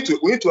 we need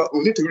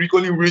to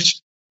really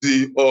reach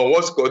the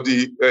what's called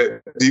the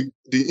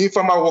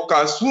informal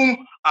workers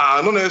whom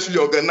are not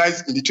necessarily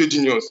organized in the trade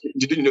unions.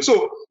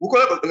 So we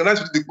call it organize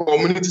with the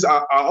communities,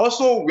 and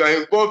also we are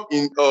involved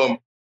in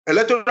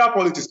electoral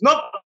politics,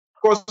 not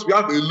because we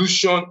have an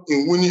illusion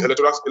in winning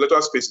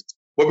electoral spaces,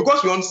 but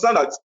because we understand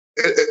that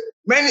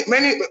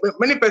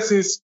many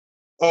persons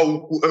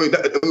who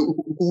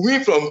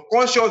win from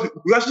conscious,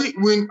 we actually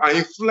win and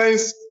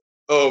influence,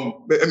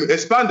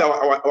 expand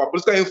our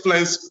political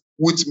influence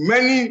with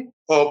many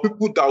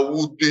people that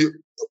would be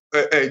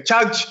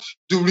charged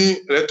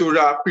during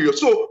electoral period.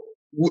 So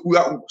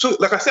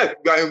like I said,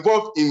 we are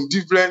involved in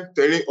different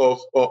terrain of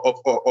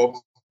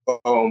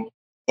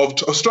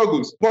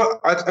struggles. But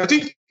I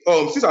think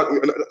since I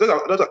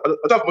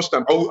don't have much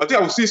time, I think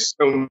I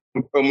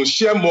will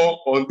share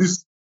more on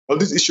these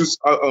issues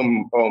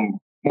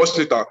much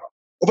later.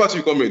 Over to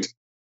you, Comrade.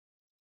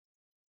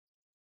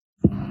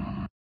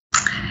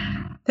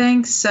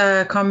 Thanks,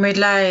 Comrade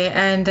Lai,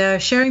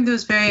 and sharing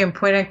those very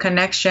important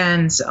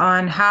connections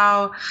on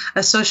how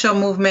a social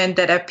movement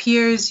that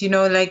appears,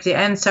 like the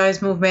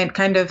EndSARS movement,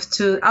 kind of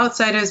to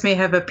outsiders may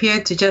have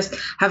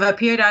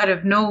appeared out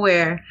of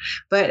nowhere.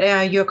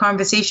 But your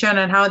conversation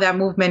on how that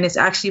movement is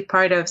actually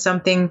part of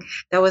something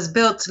that was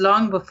built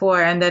long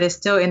before and that is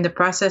still in the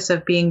process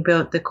of being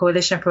built, the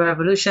Coalition for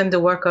Revolution,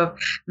 the work of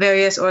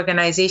various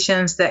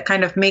organizations that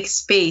kind of make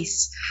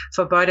space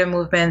for broader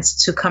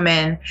movements to come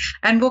in.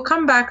 And we'll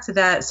come back to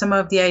that, some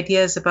of the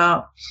ideas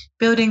about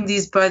building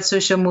these broad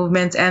social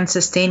movements and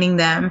sustaining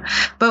them.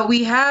 But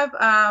we have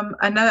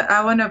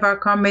one of our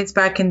comrades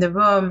back in the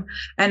room,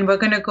 and we're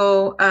going to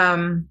go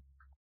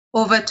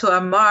over to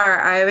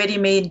Amar. I already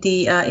made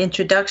the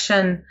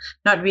introduction,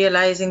 not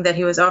realizing that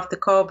he was off the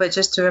call, but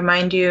just to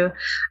remind you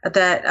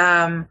that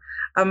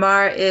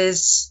Amar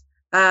is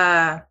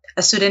a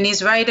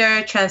Sudanese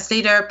writer,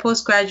 translator,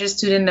 postgraduate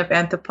student of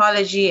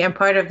anthropology, and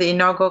part of the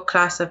inaugural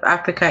class of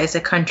Africa is a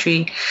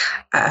Country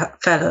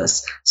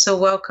Fellows. So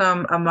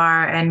welcome,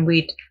 Amar, and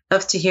we'd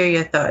love to hear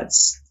your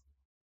thoughts.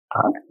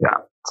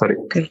 Sorry.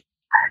 Great.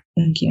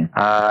 Thank you.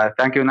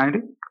 Thank you,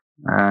 Nairi,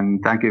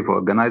 and thank you for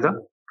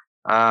organizer.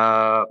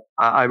 I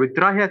will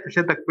try here to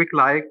shed a quick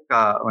light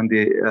on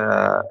the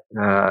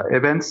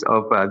events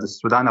of the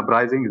Sudan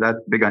uprising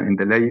that began in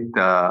the late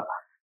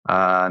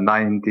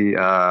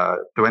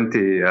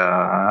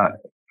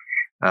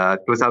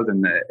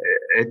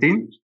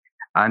 2018,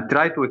 and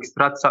try to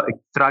extract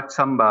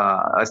some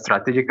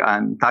strategic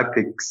and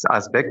tactics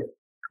aspect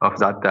of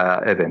that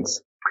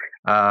events.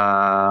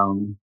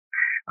 On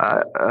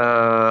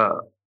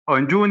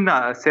June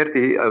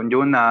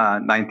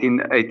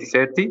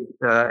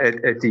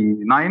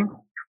 1989,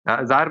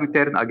 the army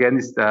turned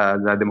against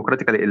the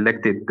democratically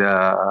elected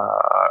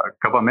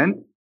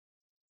government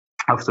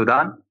of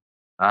Sudan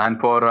And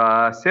for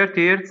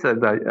 30 years, they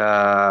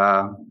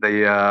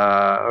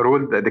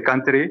ruled the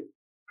country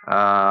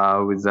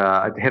with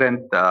an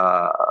adherent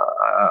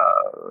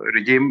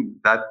regime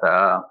that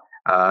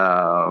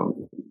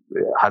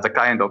has a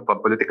kind of a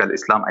political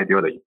Islam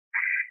ideology.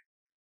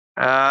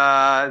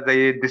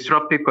 They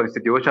disrupted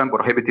constitution,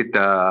 prohibited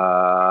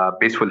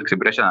peaceful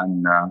expression,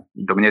 and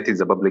dominated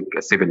the public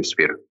civil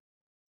sphere.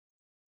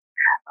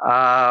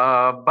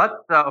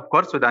 But of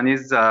course,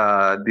 Sudanese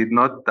did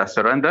not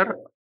surrender.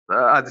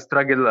 The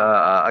struggle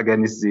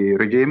against the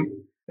regime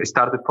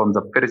started from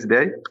the first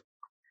day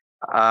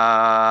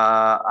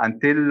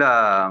until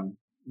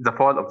the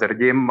fall of the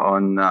regime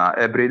on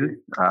April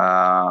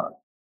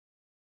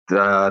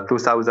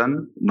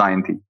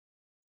 2019.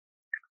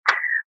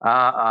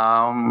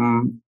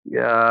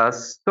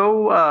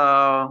 So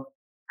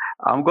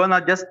I'm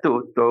gonna just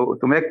to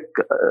make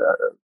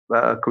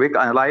a quick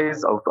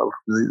analysis of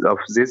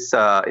these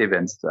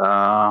events.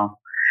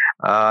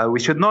 We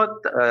should not.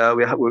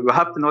 We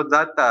have to note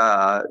that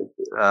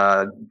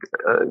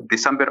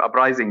December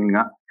uprising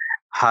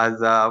has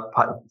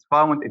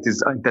found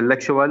its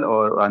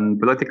intellectual and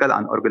political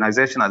and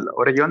organizational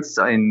origins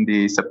in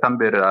the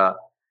September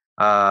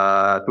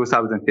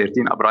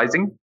 2013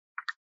 uprising.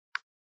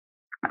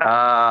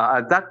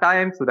 At that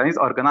time, Sudanese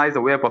organized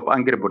a wave of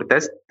angry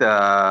protest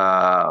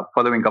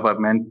following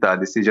government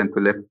decision to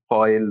lift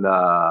oil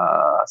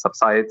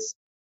subsidies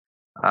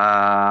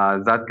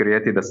that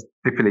created a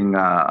stifling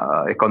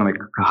economic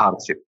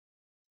hardship.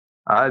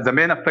 The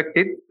main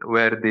affected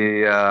were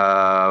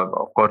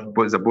of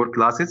course, the poor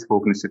classes,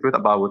 who constitute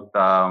about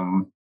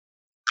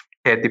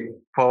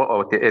 84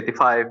 or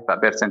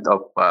 85%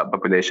 of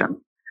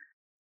population.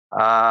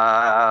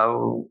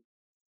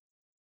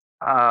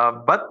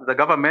 But the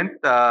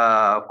government,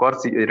 of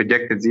course,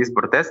 rejected these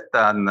protests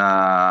and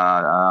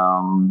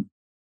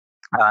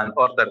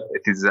ordered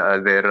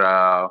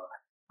their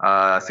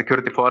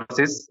security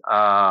forces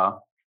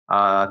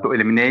to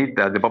eliminate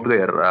the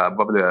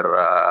popular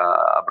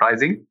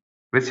uprising,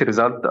 which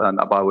resulted in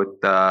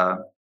about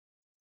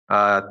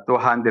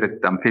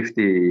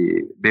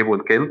 250 people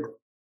killed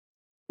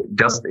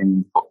just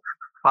in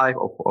 5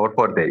 or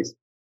 4 days.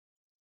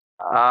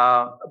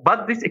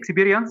 But this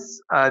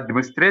experience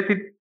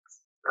demonstrated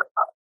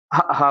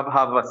have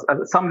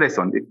some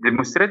lesson. It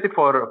demonstrated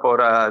for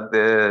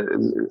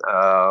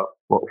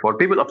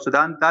people of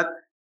Sudan that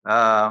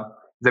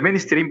the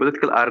mainstream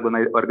political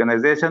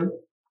organization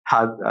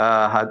had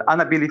an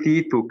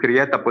ability to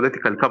create a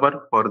political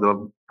cover for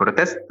the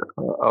protest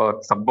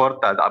or support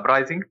the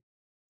uprising,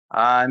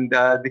 and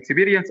the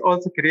experience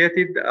also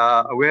created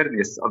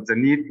awareness of the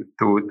need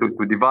to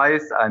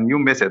devise a new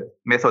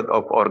method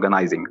of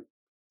organizing.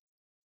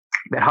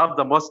 Perhaps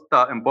the most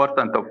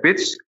important of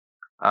which,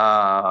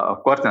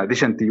 of course, in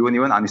addition to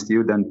union and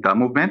student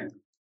movement,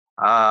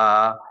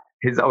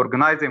 is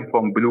organizing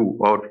from below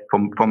or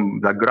from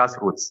the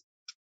grassroots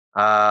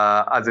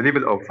at the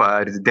level of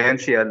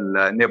residential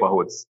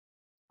neighborhoods,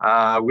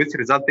 which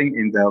resulting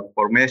in the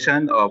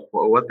formation of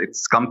what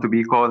it's come to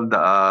be called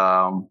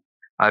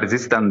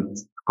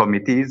resistance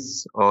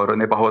committees or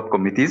neighborhood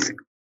committees,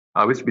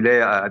 which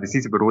play a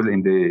decisive role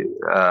in the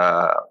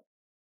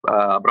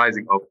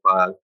uprising of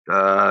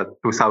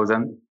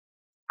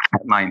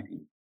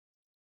 2019.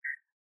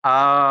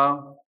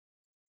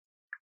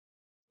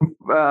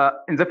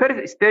 In the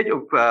first stage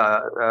of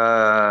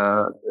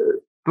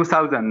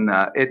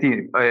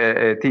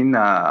 2018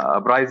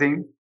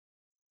 uprising,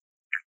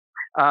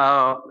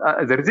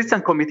 the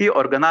resistance committee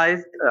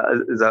organized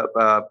the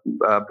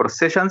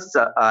processions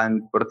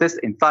and protests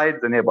inside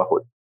the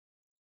neighborhood.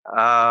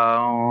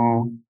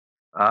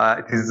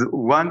 It is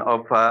one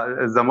of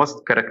the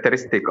most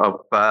characteristic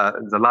of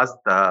the last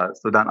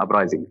Sudan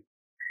uprising.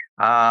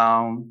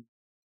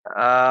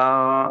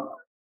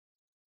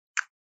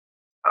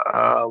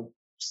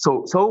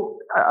 So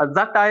at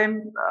that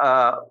time,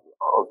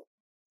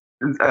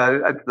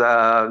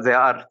 there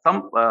are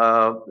some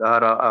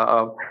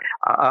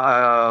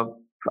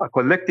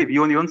collective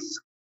unions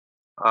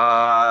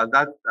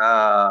that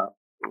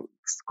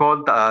it's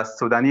called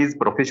Sudanese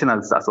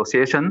Professionals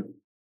Association.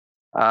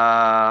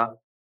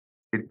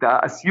 It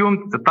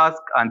assumed the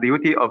task and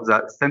duty of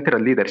the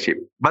central leadership,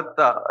 but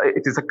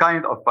it is a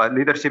kind of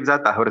leadership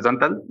that are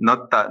horizontal,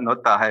 not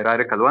a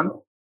hierarchical one.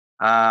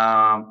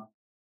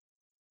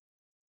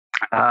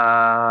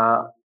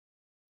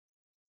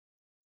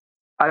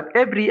 At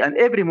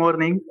every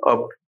morning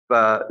of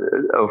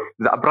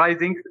the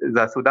uprising,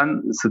 the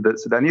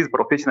Sudanese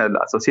Professional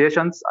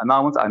Associations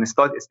announced and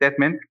installed a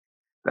statement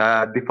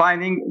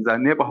defining the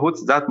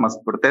neighborhoods that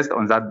must protest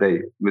on that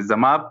day with the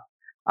map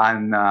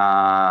and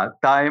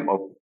time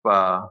of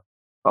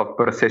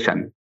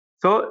procession.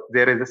 So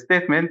there is a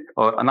statement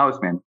or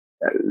announcement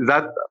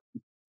that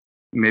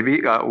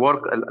maybe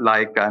work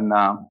like a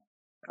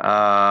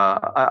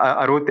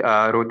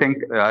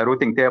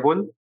routing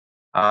table,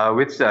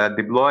 which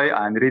deploy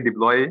and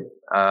redeploy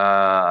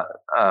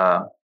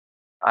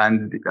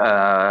and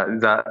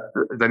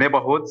the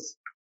neighborhoods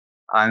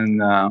and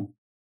the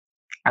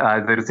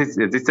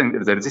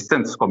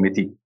resistance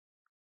committee.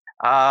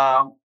 There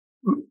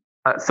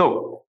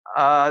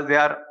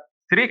are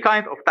three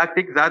kinds of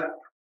tactics that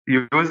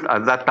used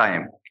at that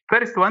time.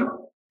 First one,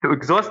 to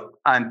exhaust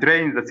and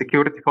drain the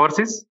security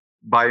forces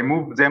by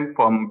move them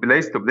from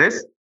place to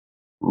place,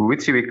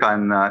 which we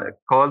can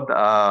call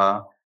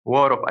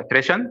war of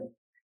attrition.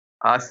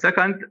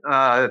 Second,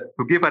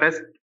 to give a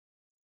rest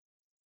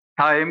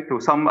time to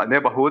some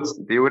neighborhoods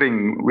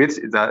during which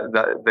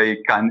they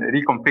can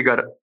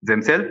reconfigure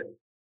themselves,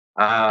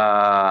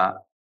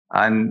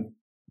 and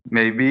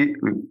maybe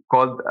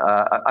called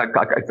a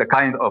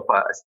kind of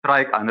a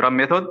strike and run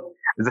method.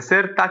 The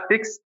third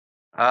tactics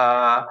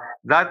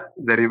that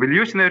the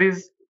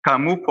revolutionaries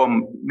can move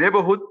from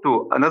neighborhood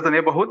to another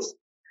neighborhoods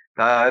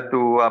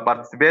to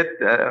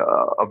participate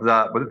of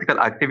the political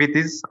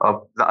activities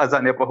of the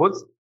other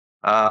neighborhoods.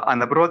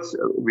 An approach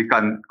we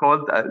can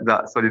call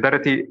the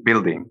solidarity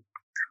building.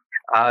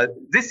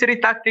 These three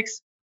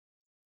tactics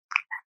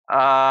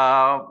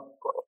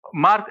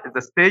marked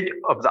the stage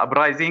of the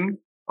uprising,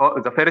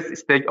 or the first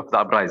stage of the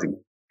uprising,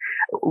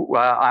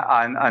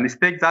 and a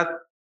stage that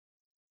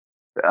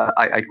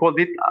I called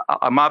it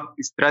a map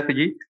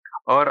strategy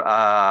or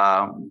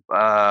a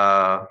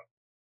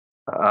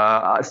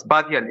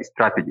spatial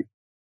strategy.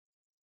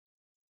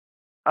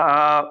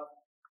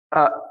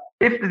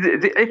 If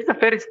the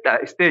first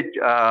stage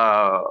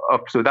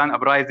of Sudan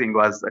uprising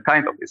was a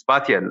kind of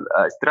spatial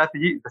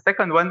strategy, the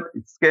second one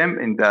came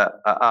in the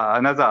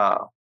another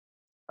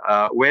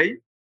way.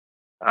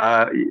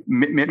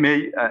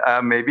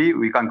 Maybe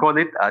we can call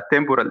it a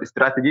temporal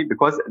strategy,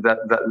 because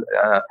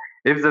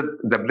if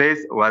the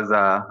place was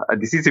a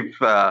decisive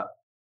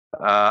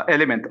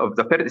element of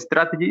the first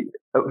strategy,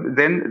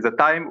 then the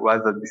time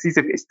was a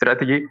decisive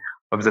strategy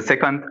of the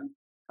second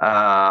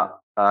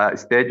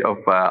stage of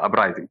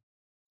uprising.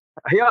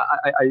 Here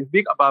I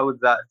speak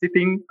about the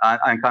sitting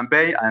and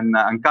campaign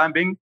and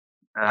camping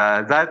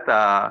that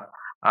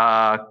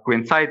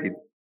coincided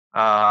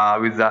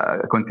with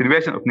the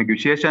continuation of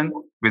negotiation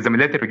with the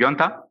military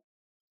junta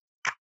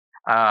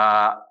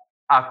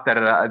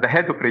after the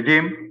head of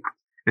regime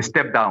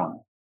stepped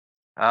down.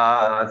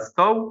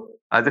 So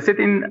the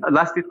sit-in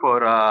lasted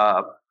for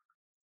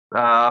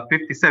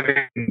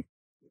 57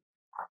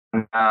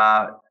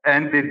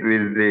 ended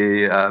with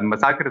the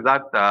massacre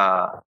that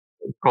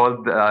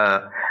called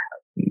the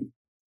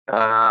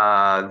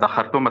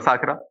Khartoum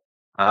massacre,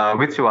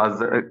 which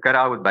was carried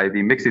out by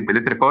the mixed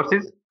military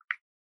forces,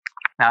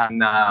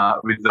 and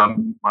with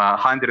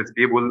hundreds of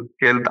people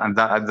killed at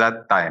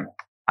that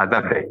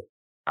day.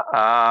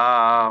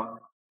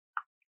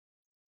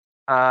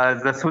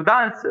 The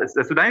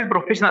Sudanese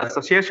Professional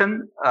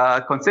Association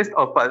consists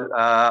of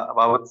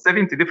about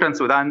 70 different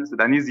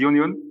Sudanese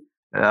union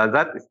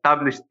that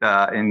established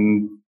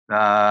in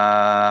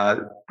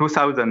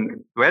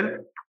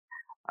 2012.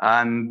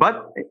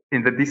 But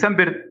in the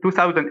December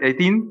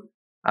 2018,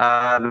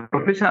 the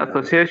Professional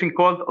Association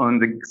called on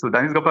the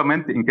Sudanese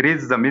government to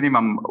increase the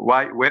minimum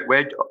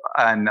wage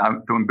and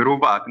to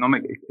improve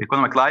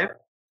economic life.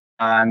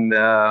 And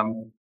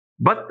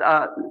but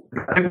after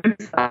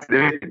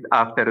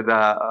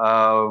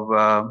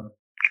the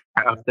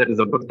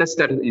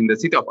protesters in the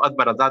city of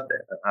Adbarazat,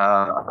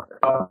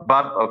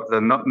 part of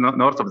the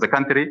north of the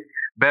country,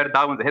 burned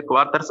down the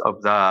headquarters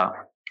of the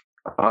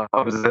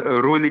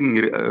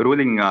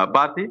ruling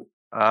party,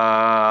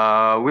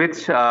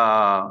 which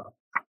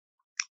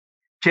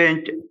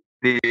changed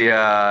the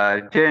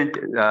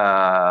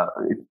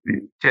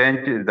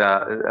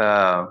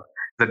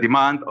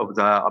demand of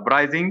the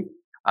uprising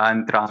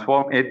and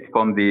transform it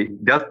from the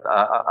just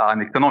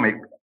an economic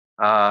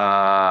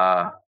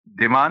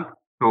demand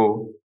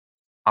to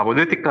a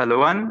political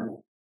one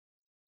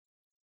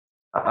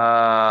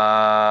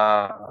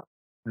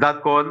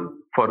that call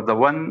for the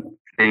one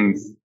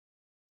things: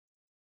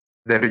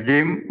 the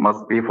regime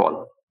must be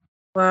fall.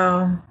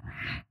 Wow.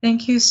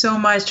 Thank you so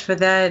much for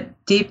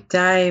that deep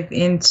dive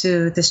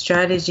into the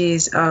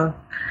strategies of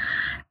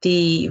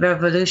the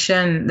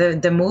revolution,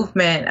 the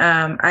movement.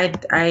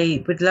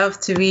 I would love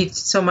to read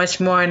so much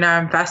more. Now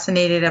I'm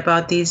fascinated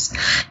about these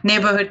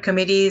neighborhood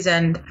committees,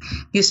 and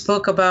you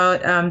spoke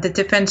about the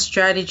different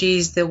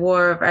strategies, the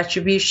war of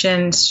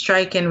attribution,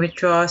 strike and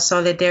withdraw,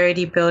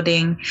 solidarity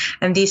building,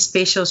 and these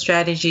spatial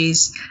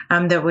strategies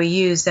that were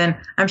used. And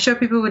I'm sure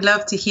people would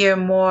love to hear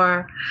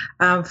more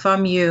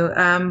from you.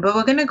 But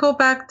we're going to go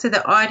back to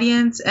the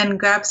audience and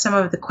grab some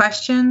of the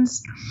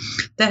questions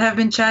that have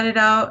been chatted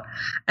out.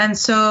 And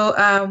so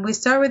we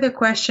start with a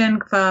question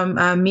from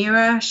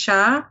Mira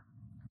Shah.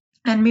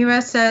 And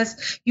Mira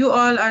says, you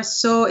all are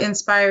so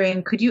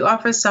inspiring. Could you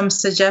offer some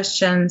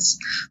suggestions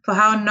for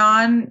how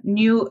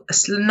non/new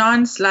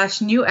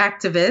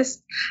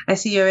activists, I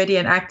see you're already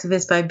an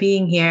activist by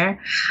being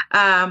here,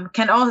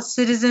 can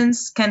also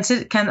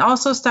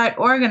start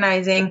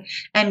organizing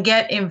and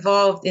get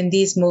involved in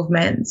these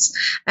movements?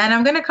 And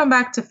I'm going to come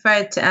back to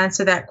Fred to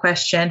answer that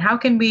question. How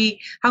can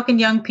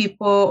young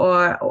people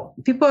or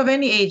people of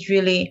any age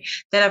really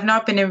that have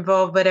not been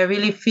involved but are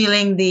really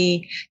feeling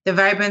the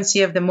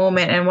vibrancy of the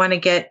moment and want to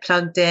get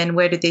plugged in,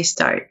 where do they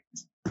start?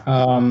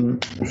 Where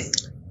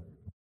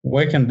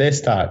can they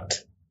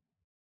start?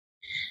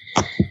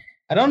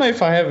 I don't know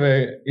if I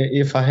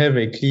have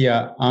a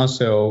clear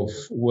answer of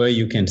where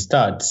you can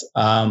start.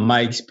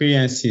 My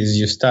experience is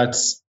you start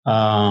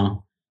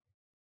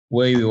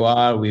where you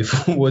are with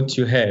what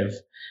you have.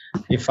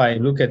 If I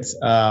look at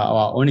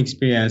our own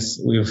experience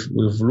with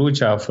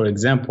Lucha, for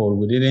example,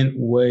 we didn't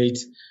wait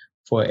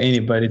for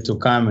anybody to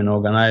come and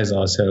organize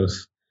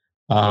ourselves.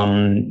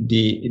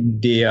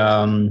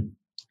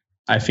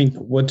 I think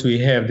what we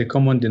have, the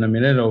common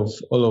denominator of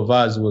all of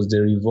us, was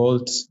the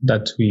revolt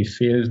that we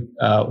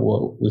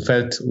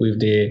felt with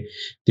the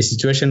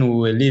situation we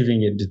were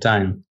living at the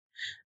time.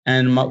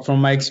 And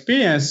from my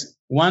experience,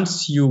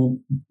 once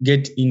you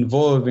get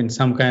involved in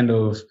some kind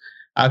of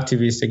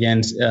activist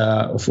against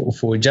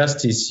for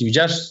justice, you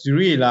just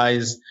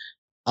realize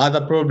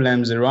other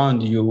problems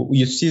around you.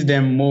 You see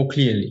them more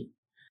clearly,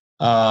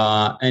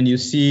 and you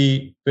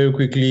see very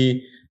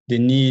quickly the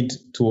need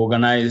to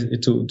organize,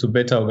 to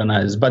better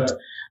organize. But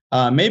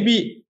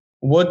maybe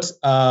what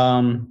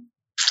one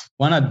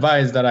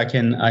advice that I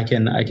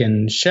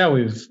can share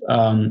with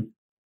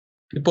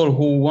people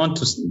who want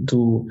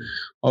to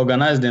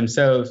organize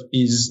themselves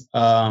is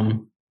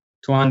to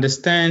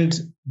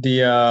understand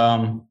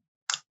the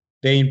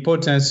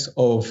importance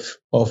of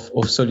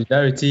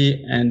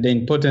solidarity and the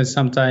importance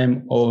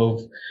sometimes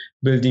of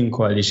building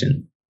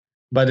coalition,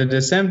 but at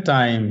the same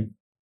time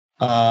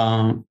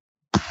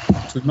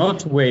to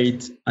not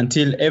wait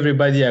until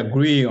everybody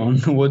agree on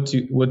what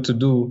to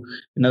do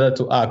in order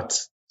to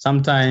act.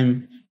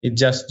 Sometimes it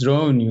just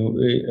draws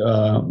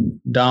you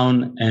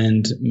down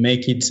and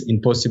make it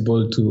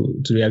impossible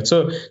to react.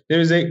 So there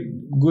is a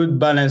good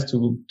balance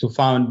to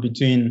found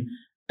between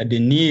the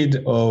need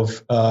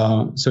of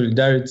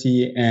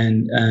solidarity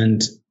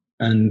and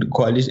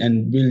coalition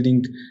and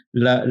building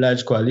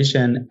large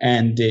coalition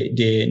and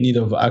the need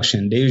of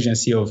action, the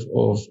urgency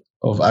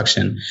of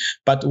action.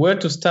 But where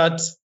to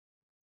start?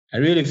 I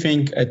really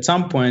think at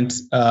some point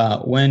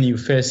when you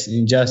face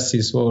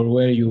injustice or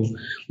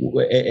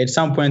at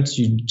some point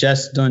you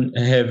just don't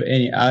have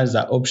any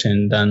other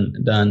option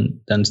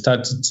than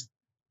start it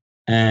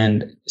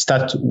and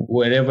start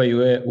wherever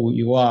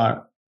you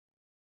are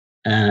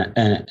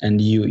and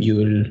you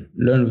will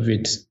learn with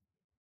it.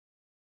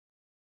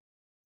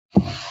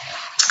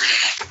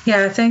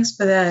 Yeah, thanks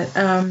for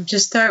that.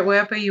 Just start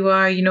wherever you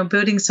are,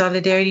 building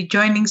solidarity,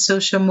 joining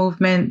social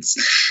movements.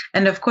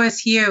 And of course,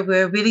 here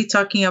we're really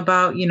talking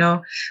about,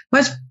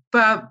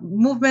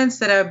 movements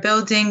that are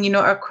building,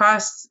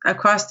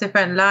 across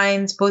different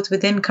lines, both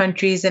within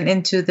countries and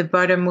into the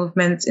broader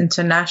movements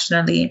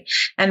internationally.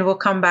 And we'll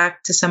come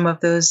back to some of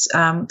those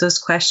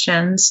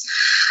questions.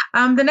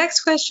 The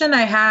next question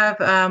I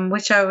have,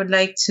 which I would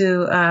like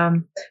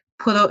to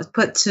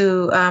put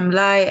to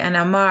Lai and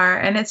Amar,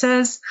 and it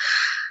says,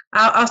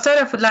 I'll start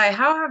off with Lai.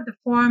 How have the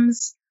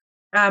forms,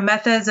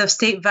 methods of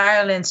state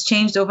violence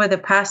changed over the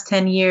past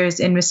 10 years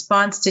in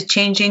response to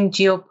changing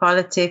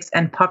geopolitics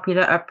and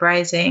popular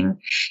uprising?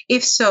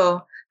 If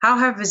so, how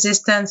have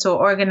resistance or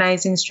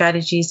organizing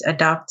strategies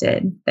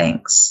adopted?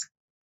 Thanks.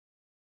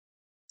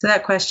 So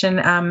that question,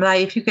 Lai,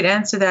 if you could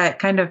answer that,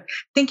 kind of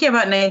thinking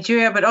about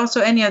Nigeria, but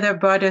also any other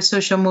broader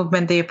social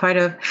movement that you're part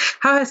of,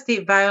 how has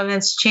state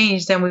violence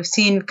changed? And we've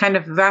seen kind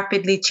of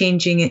rapidly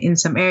changing in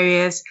some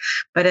areas,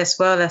 but as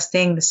well as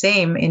staying the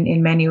same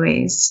in many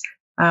ways.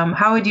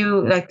 How would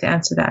you like to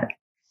answer that,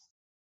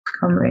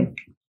 Comrade?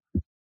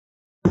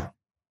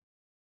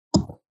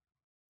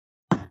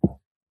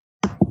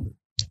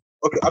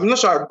 Okay, I'm not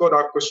sure I got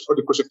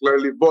the question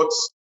clearly, but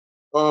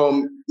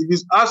if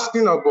he's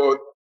asking about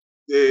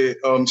the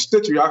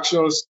state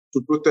reactions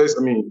to protests,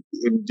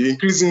 the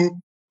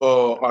increasing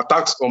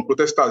attacks on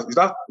protesters, did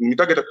I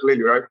get it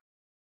clearly, right?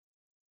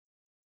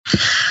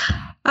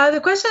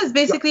 The question is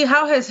basically,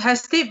 how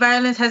has state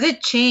violence, has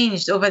it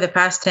changed over the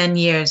past 10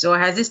 years, or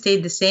has it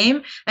stayed the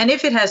same? And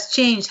if it has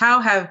changed, how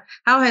have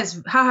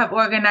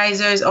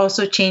organizers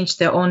also changed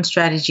their own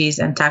strategies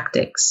and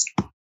tactics?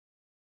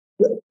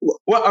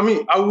 Well,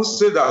 I would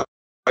say that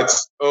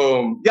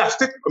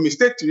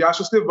state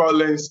reaction, state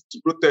violence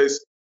to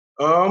protests.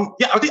 I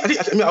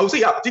would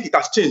say I think it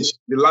has changed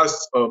the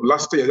last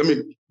 10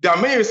 years. There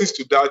are many reasons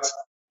to that.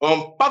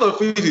 Part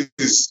of it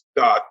is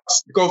that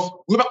because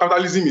global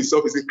capitalism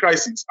itself is in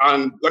crisis,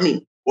 and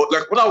what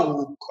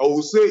I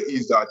would say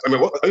is that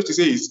what I used to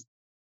say is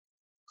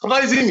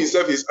capitalism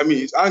itself is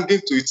it's hanging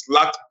to its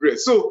last breath.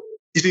 So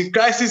it's in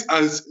crisis,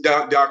 and there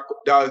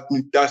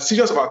are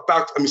series of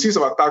attacks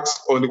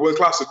on the working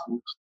class,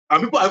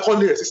 and people are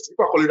calling resisting,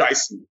 people are calling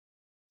rising.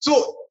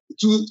 So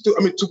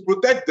to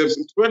protect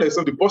themselves,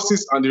 the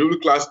bosses and the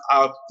ruling class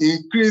have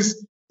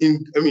increased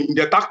in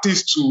their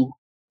tactics to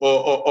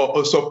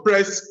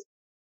suppress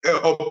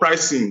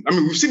uprising.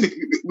 We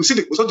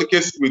saw the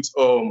case with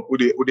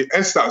the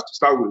EndSARS to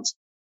start with.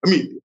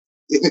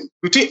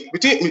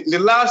 Between the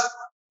last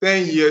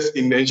 10 years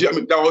in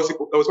Nigeria, there was a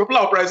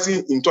popular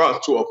uprising in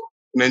 2012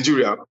 in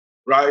Nigeria,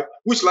 right,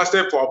 which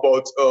lasted for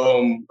about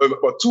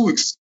 2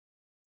 weeks.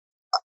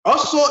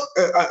 Also,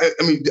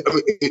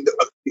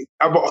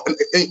 about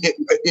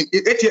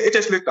 8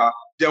 years later,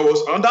 there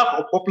was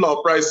another popular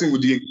uprising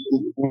with the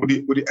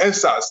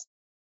EndSARS.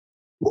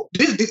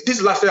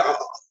 this lasted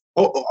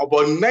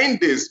about 9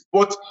 days,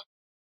 but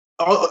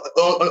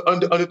on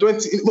the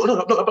 20,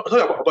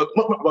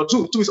 about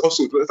 2 weeks or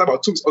so.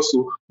 About 2 weeks or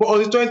so. But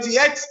on the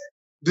 28th,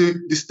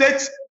 the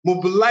state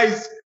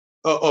mobilized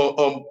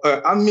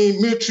army,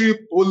 military,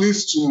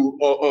 police to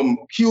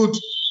kill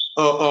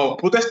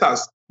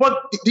protesters. But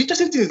the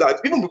interesting thing is that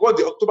even before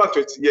the October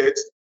 28th,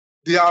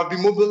 they have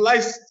been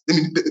mobilized.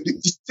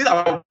 The state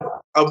have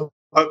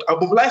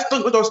mobilized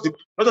not just the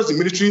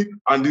military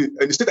and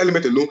the state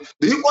element alone.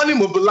 They equally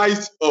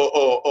mobilized some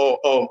of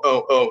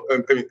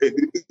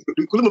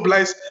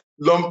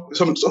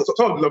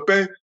the Le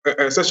Pen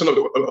section of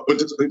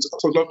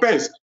some Le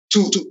Pens to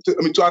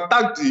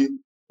attack the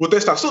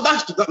protesters. So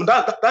that's to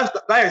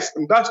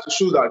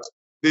show that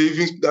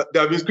they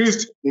have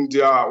increased in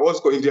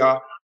their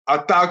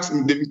attacks.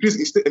 They've increased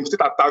in state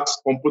attacks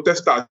on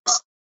protesters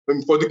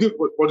for the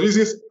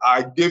reasons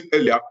I gave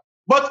earlier.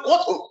 But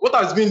what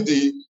has been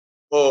the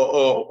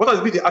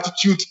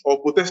attitude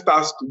of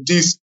protesters to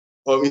this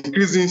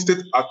increasing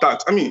state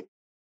attacks? I mean,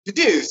 the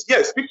thing is,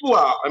 yes, people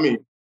are. I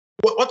mean,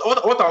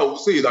 what I will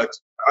say is that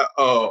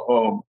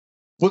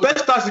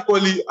protesters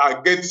equally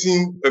are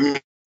getting. I mean,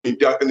 they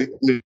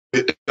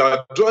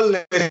are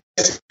drawing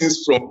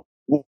lessons from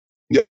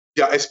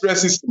their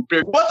experiences in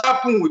prayer. What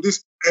happened with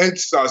this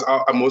EndSARS,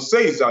 I must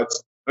say, is that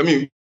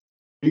many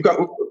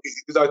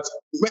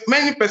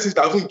persons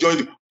that haven't joined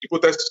the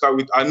protest to start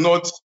with are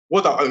not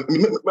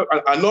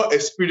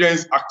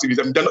experienced activists.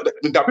 I mean, there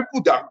are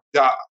people that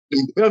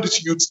many of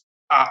these youths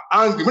are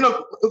angry.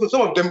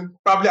 Some of them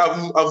probably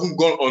haven't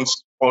gone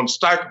on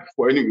strike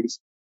before, anyways.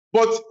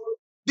 But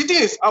the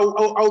thing is,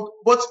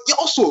 but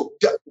also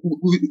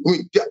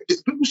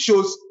people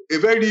shows a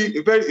very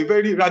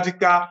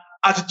radical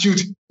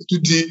attitude to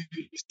the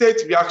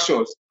state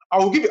reactions.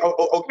 I'll give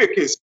a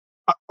case.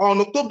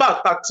 On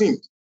October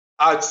 13th,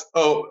 at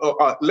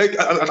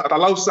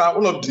Alausa,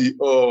 one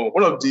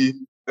of the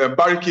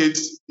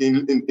barricades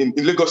in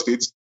Lagos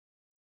State,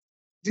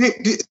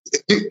 the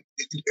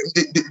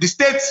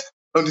state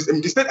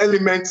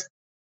element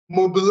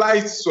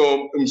mobilized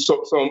some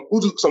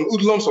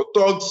hoodlums or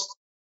thugs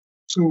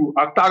to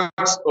attack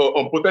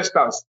on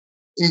protesters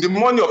in the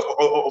morning of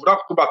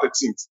October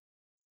 13th.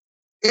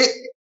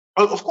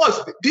 Of course,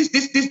 this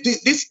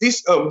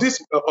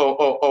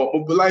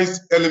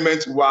mobilized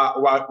elements were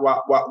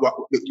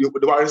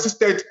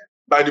resisted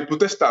by the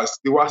protesters.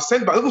 They were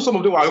sent by, even some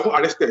of them were even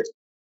arrested,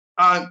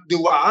 and they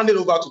were handed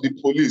over to the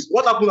police.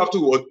 What happened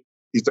afterward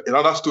is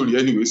another story,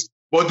 anyways.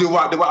 But they were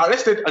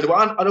arrested and they were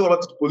handed over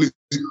to the police.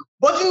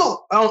 But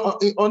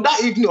on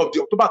that evening of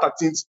the October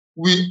 13th,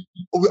 we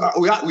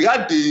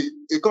had a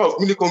kind of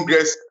mini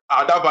congress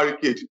at that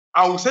barricade,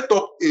 and we set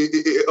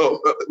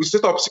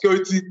up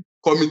security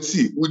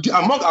committee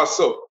among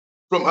ourselves,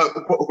 from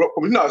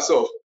within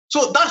ourselves.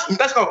 So that's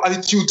kind of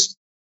attitude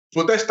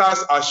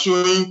protesters are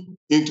showing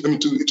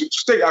to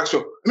state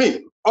action. I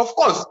mean, of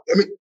course,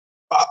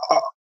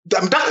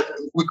 that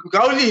we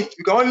can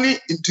only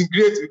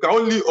integrate, we can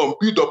only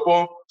build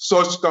upon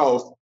such kind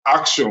of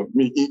action. I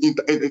mean, in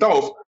terms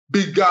of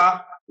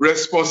bigger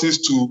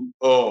responses to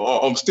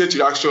state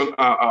reaction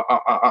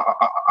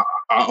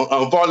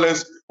and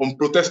violence on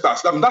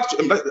protesters. What happened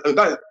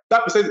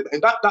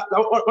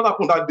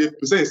that day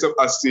presents itself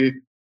as a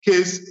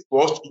case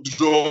for us to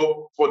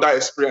draw for that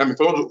experience. I mean,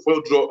 for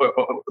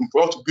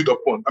us to build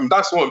upon. I mean,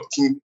 that's one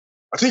thing.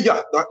 I think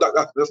that's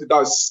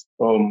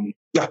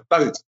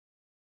it.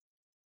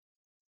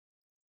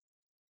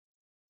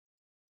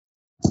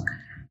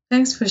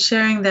 Thanks for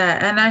sharing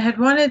that. And I had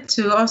wanted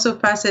to also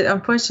pass it.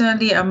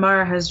 Unfortunately,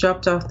 Amara has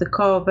dropped off the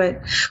call,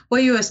 but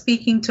what you were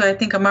speaking to, I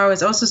think Amara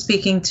was also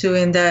speaking to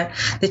in the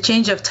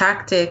change of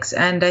tactics.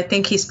 And I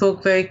think he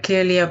spoke very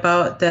clearly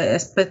about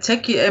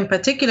in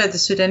particular, the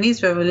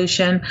Sudanese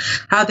revolution,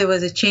 how there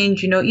was a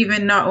change,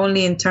 even not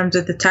only in terms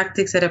of the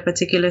tactics at a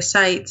particular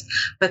site,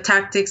 but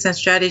tactics and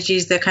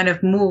strategies that kind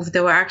of moved,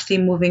 that were actually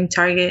moving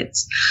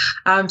targets.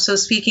 So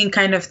speaking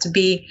kind of to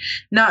be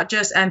not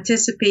just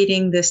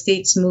anticipating the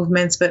state's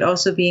movements, but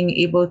also being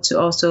able to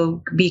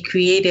also be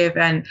creative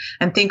and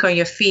think on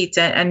your feet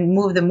and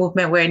move the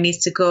movement where it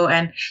needs to go.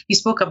 And you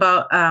spoke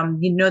about,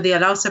 the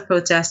Alausa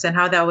protest and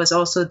how that was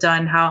also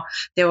done, how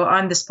there were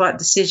on-the-spot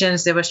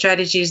decisions, there were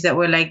strategies that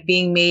were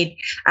being made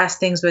as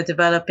things were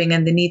developing,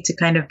 and the need to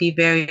kind of be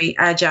very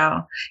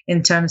agile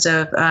in terms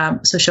of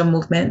social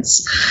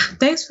movements.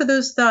 Thanks for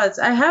those thoughts.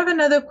 I have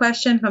another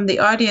question from the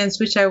audience,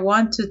 which I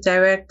want to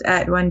direct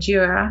at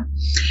Wanjira.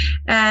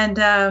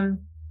 And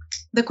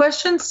the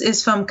question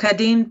is from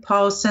Kadeen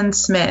Paulson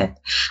Smith,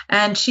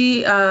 and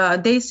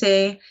they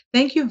say,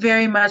 thank you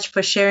very much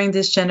for sharing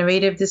this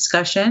generative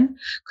discussion.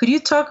 Could you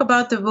talk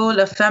about the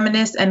role of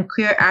feminist and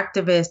queer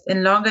activists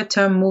in longer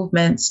term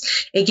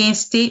movements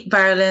against state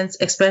violence,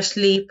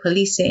 especially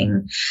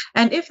policing?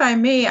 And if I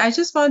may, I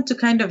just want to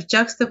kind of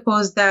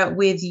juxtapose that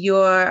with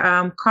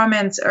your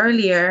comments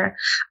earlier,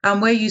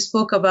 where you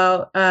spoke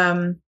about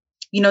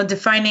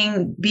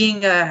defining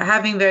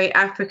having very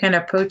African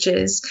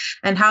approaches,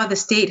 and how the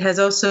state has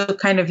also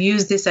kind of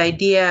used this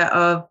idea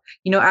of,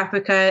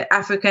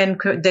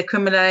 the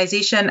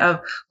criminalization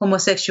of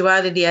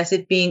homosexuality as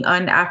it being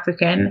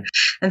un-African.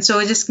 And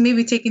so just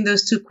maybe taking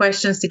those two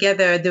questions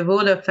together, the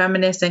role of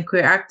feminists and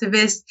queer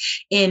activists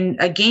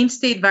against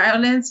state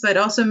violence, but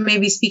also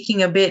maybe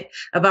speaking a bit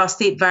about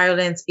state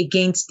violence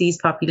against these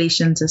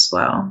populations as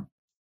well.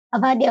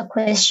 About your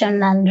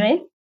question,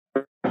 Andre.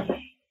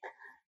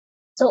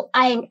 So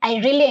I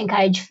really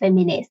encourage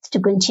feminists to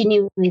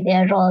continue with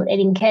their role. And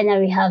in Kenya,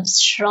 we have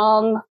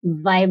strong,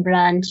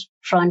 vibrant,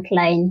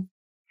 frontline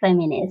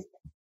feminists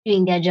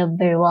doing their job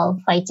very well,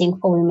 fighting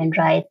for women's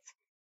rights,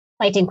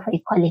 fighting for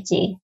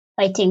equality,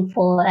 fighting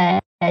for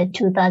a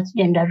 2/3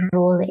 gender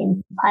role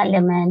in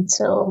parliament.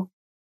 So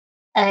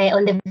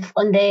on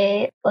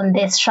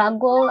the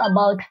struggle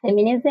about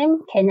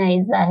feminism,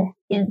 Kenya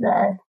is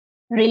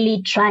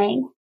really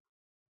trying.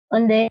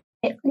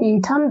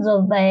 In terms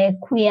of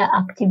queer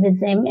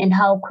activism and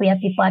how queer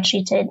people are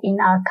treated in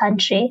our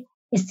country,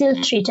 it's still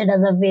treated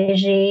as a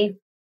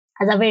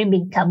very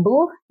big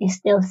taboo. It's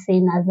still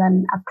seen as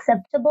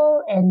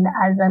unacceptable and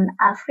as an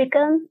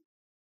African.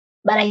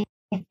 But I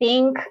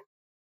think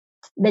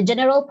the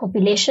general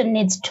population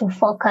needs to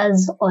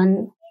focus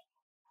on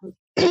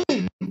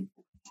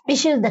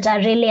issues that are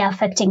really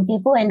affecting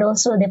people, and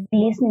also the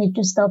police need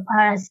to stop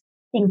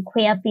harassing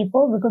queer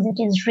people, because it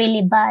is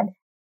really bad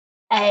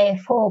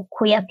for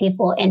queer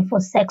people and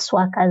for sex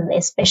workers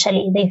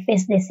especially. They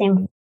face the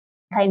same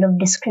kind of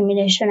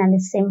discrimination and the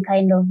same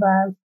kind of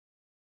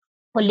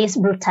police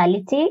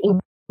brutality,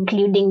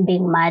 including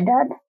being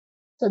murdered.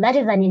 So that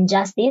is an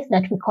injustice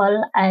that we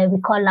call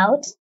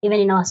out, even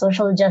in our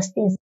social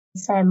justice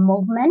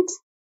movement.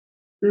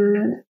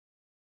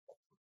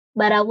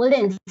 But I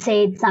wouldn't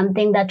say it's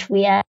something that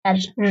we are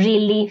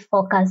really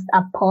focused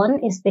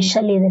upon,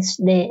 especially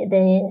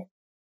the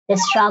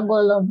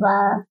struggle of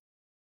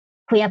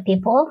queer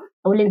people.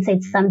 I wouldn't say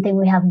it's something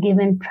we have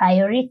given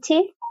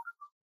priority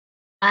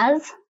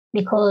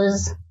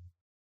because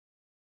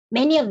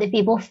many of the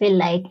people feel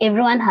like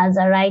everyone has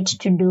a right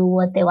to do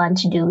what they want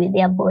to do with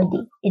their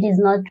body. It is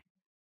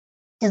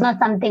not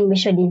something we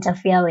should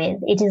interfere with.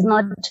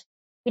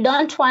 We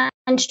don't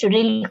want to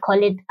really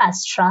call it a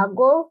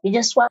struggle. We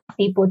just want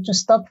people to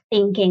stop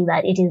thinking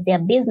that it is their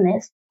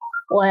business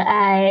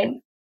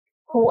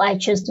who I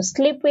choose to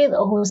sleep with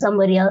or who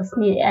somebody else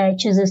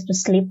chooses to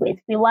sleep with.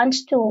 We want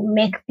to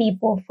make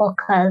people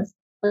focus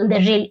on the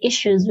real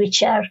issues,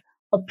 which are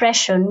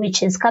oppression,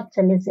 which is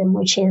capitalism,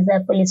 which is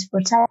police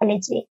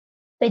brutality.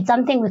 So it's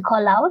something we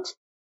call out,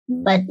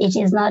 but it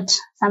is not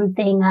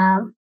something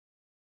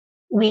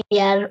we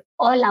are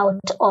all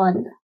out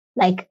on,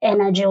 like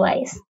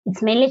energy-wise.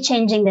 It's mainly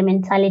changing the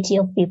mentality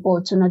of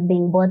people to not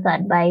being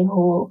bothered by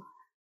who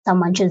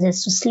someone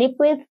chooses to sleep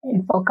with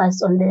and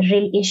focus on the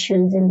real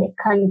issues in the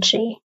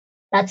country.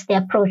 That's the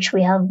approach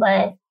we have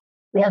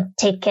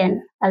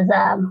taken as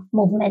a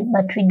movement.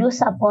 But we do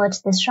support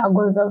the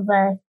struggles of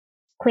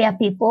queer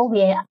people.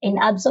 We are in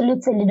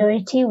absolute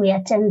solidarity. We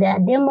attend their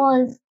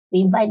demos.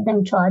 We invite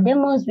them to our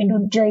demos. We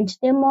do joint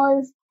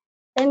demos.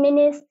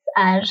 Feminists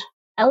are.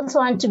 I also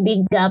want to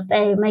big up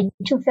my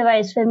two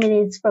favorite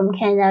feminists from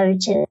Kenya,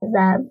 which is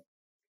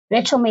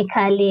Rachel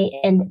Mikali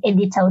and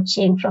Edith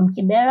Auching from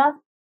Kibera,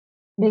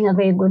 doing a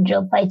very good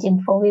job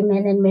fighting for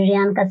women, and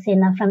Marianne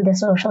Kasina from the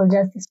social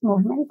justice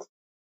movement.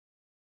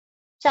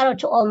 Shout out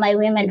to all my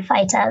women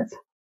fighters.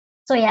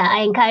 So yeah,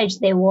 I encourage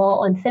the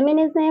war on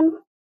feminism,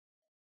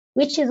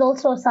 which is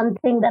also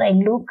something that I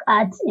look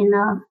at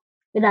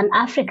with an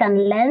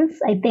African lens.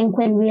 I think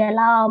when we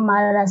allow our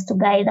mothers to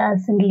guide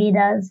us and lead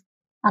us,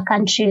 our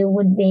country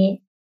would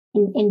be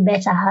in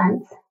better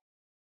hands.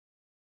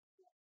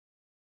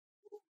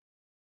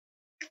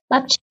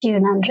 Back to you,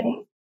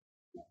 Nandre.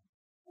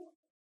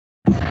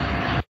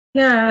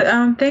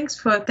 Yeah, thanks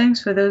for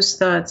those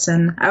thoughts.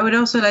 And I would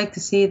also like to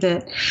see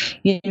that,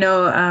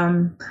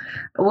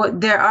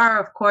 there are,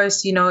 of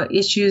course,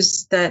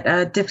 issues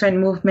that different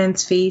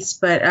movements face,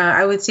 but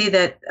I would say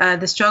that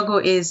the struggle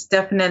is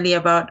definitely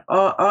about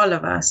all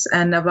of us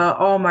and about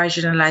all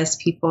marginalized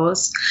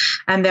peoples,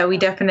 and that we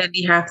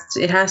definitely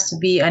it has to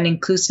be an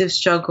inclusive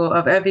struggle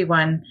of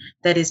everyone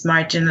that is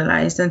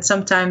marginalized. And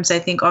sometimes, I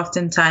think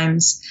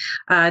oftentimes,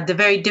 the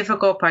very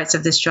difficult parts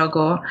of the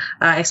struggle,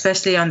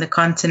 especially on the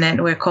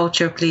continent where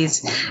culture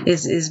plays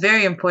is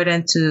very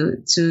important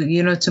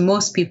to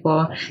most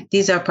people.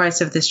 These are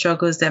parts of the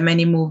struggles that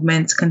many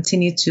movements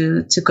continue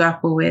to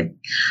grapple with.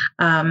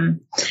 And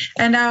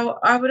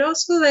I would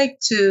also like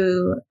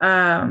to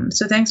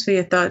so thanks for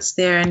your thoughts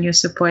there and your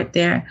support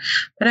there.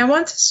 But I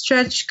want to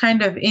stretch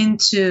kind of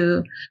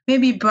into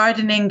maybe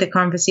broadening the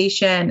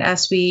conversation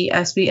as we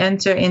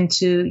enter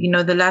into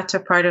the latter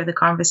part of the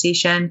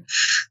conversation,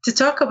 to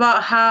talk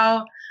about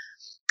how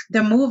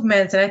the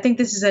movements, and I think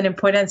this is an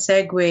important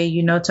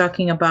segue,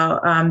 talking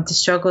about the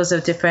struggles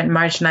of different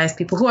marginalized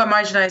people who are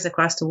marginalized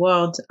across the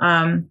world.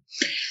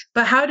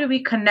 But how do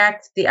we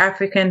connect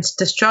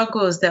the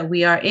struggles that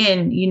we are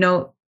in,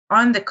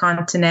 on the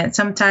continent,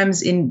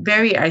 sometimes in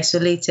very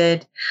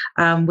isolated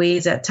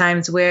ways at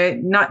times, where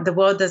not the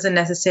world doesn't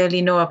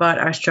necessarily know about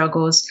our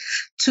struggles,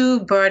 to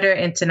broader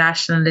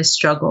internationalist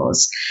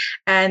struggles.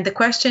 And the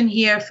question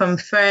here from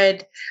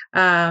Fred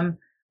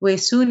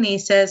Weisuni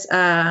says,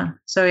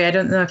 sorry, I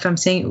don't know if I'm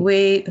saying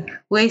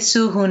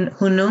Weisu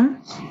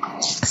Hunum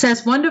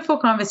says, wonderful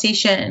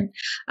conversation.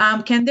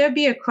 Can there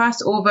be a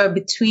crossover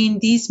between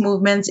these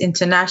movements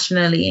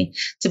internationally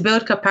to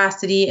build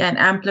capacity and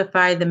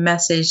amplify the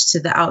message to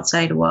the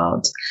outside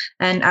world?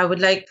 And I would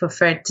like for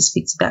Fred to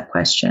speak to that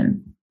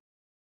question.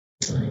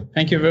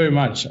 Thank you very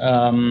much.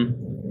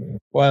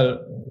 Well,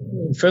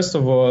 first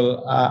of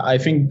all, I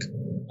think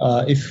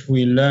if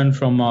we learn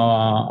from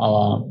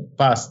our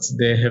past,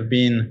 there have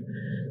been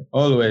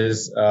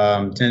always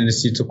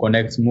tendency to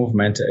connect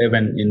movement,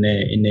 even in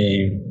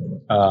a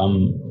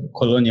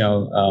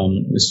colonial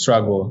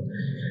struggle.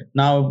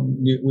 Now,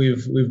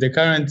 with the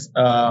current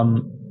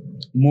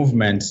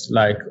movement,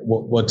 like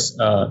what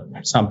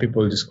some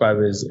people describe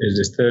as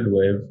the third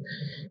wave,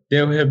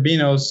 there have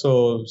been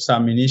also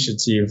some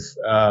initiative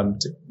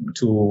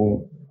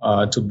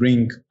to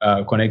bring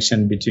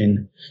connection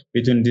between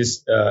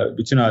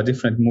our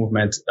different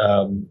movements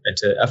at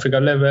the Africa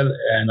level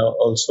and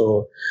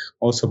also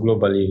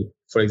globally.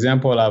 For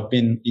example, I've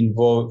been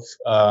involved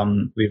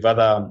with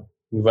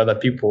other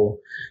people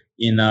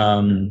in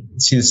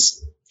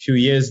since few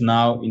years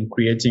now in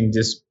creating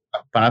this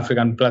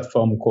Pan-African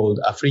platform called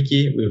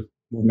Afriki, with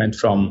movement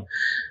from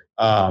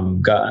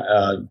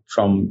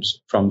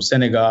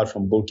Senegal,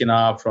 from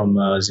Burkina,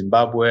 from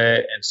Zimbabwe,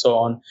 and so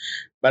on.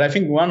 But I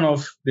think one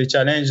of the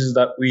challenges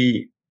that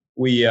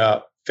we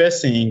are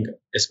facing,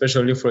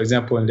 especially, for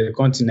example, in the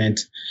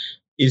continent,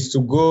 is to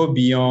go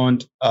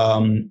beyond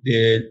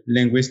the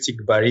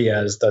linguistic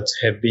barriers that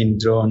have been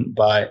drawn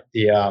by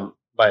the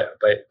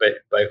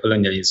by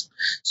colonialism.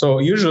 So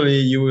usually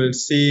you will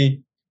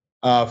see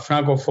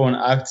Francophone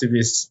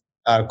activists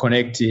are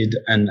connected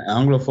and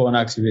Anglophone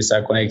activists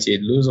are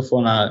connected,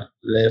 Lusophone are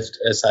left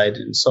aside,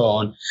 and so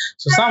on.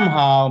 So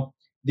somehow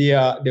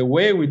the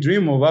way we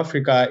dream of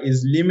Africa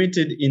is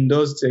limited in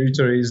those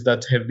territories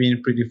that have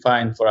been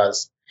predefined for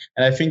us.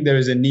 And I think there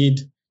is a need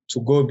to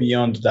go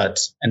beyond that,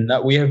 and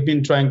that we have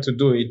been trying to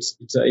do it.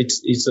 It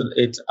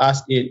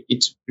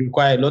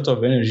requires a lot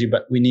of energy,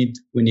 but we need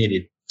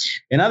it.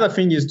 Another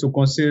thing is to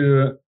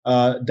consider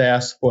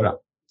diaspora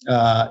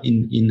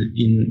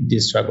in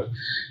this struggle.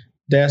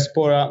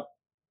 Diaspora,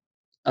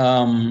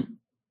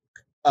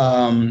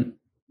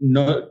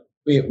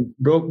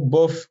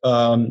 both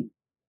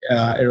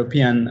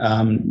European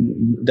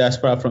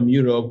diaspora from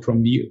Europe,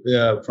 from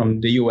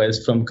the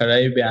US, from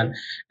Caribbean,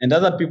 and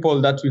other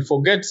people that we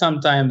forget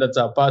sometimes that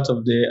are part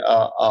of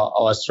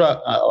our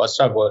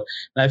struggle.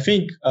 And I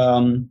think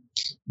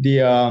the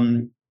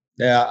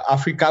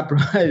Africa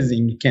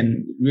Uprising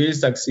can really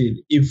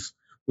succeed if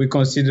we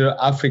consider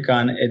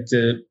African at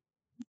the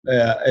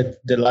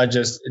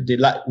largest.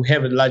 We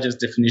have the largest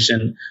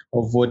definition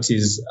of what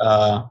is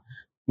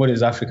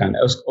African.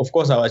 Of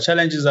course, our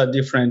challenges are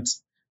different,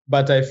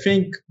 but I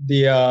think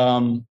they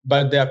are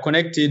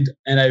connected,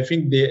 and I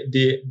think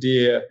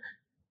the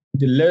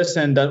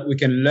lesson that we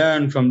can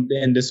learn from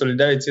and the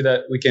solidarity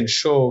that we can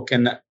show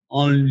can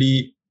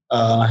only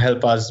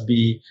help us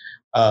be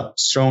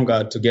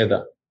stronger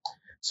together.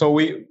 So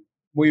we've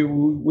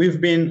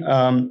been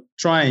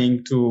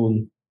trying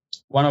to.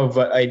 One of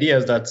the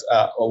ideas that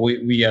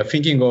we are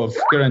thinking of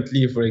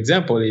currently, for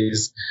example,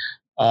 is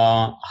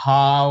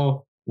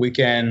how we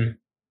can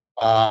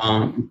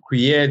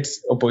create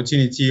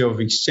opportunity of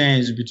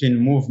exchange between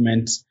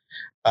movements.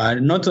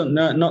 Not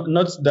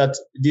that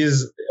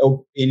this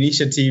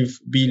initiative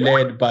be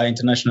led by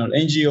international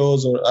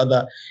NGOs or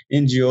other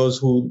NGOs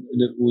who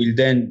will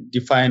then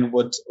define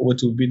what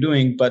we'll be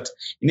doing, but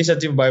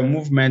initiative by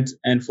movement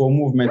and for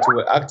movement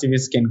where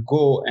activists can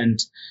go and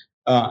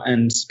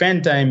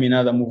spend time in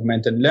other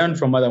movements and learn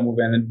from other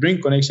movements and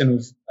bring connection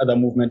with other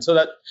movements, so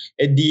that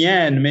at the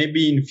end,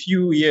 maybe in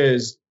few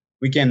years,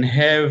 we can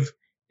have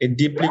a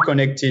deeply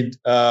connected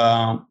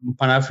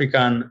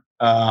Pan-African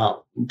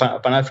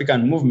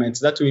movements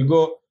that will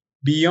go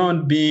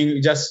beyond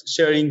being just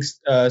sharing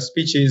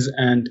speeches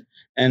and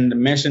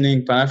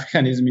mentioning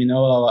Pan-Africanism in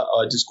all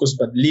our discourse,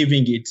 but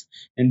living it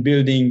and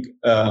building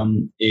a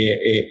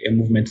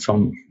movement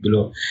from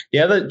below. The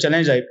other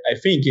challenge I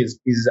think is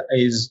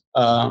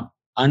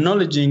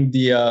acknowledging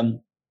the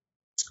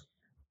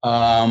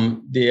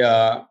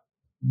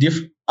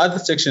other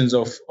sections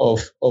of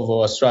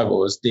our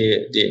struggles,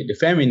 the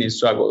feminist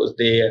struggles,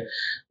 the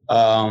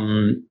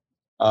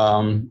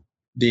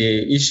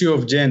issue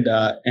of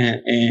gender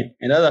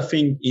and other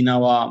things in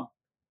our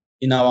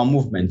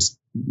movements.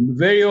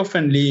 Very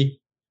oftenly,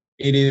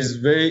 it is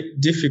very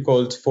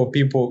difficult for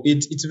people.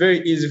 It's very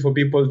easy for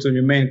people to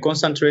remain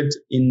concentrated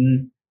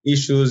in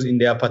issues in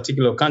their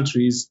particular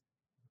countries,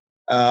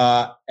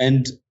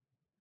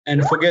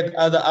 and forget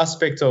other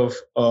aspects of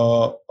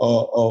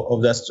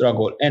the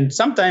struggle. And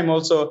sometimes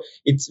also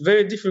it's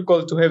very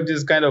difficult to have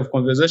this kind of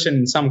conversation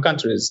in some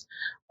countries.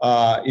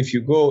 If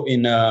you go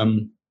in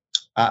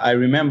I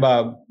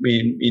remember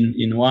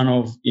in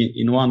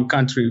one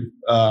country,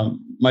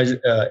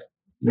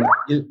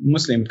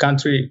 Muslim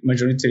country,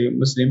 majority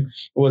Muslim,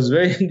 it was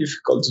very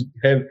difficult to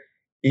have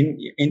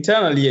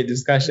internally a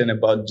discussion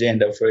about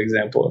gender, for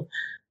example.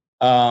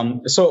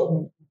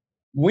 So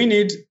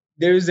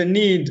there is a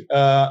need,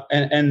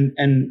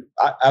 and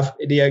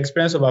the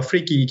experience of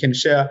Afriki can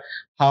share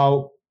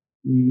how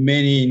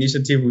many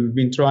initiatives we've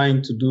been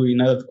trying to do in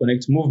order to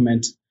connect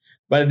movement.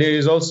 But there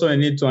is also a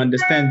need to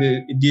understand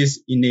this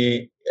in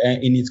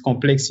its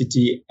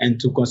complexity and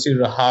to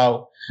consider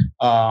how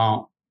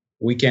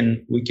we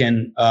can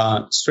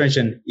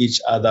strengthen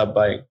each other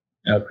by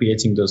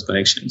creating those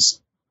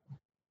connections.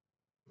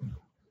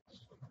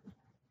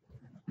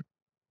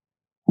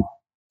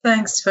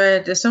 Thanks,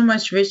 Fred. There's so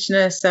much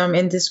richness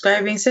in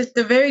describing such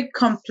the very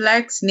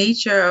complex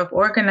nature of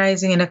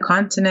organizing in a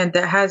continent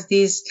that has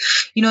these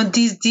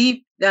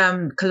deep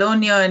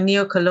colonial and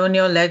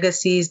neo-colonial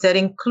legacies that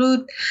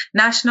include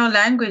national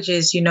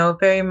languages,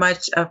 very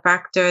much a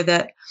factor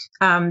that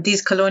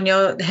these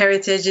colonial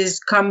heritages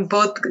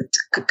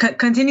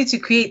continue to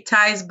create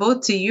ties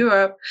both to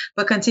Europe,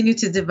 but continue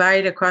to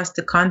divide across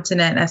the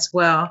continent as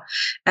well.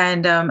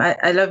 And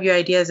I love your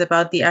ideas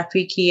about the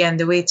Afriki and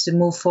the way to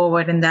move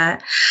forward in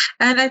that.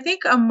 And I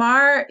think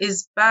Amar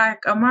is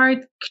back. Amar,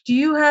 do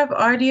you have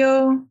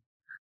audio?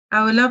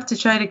 I would love to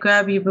try to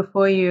grab you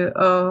before you.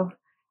 Oh,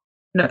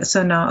 no.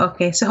 So no.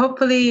 Okay. So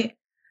hopefully.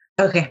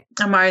 Okay,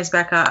 Amar is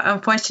back out.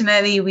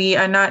 Unfortunately, we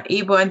are not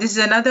able, and this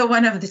is another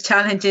one of the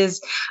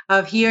challenges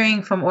of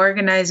hearing from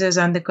organizers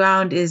on the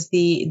ground is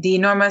the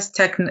enormous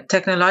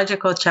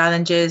technological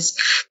challenges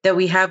that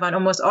we have on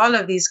almost all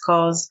of these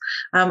calls.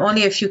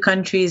 Only a few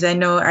countries I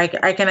know I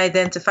can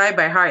identify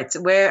by heart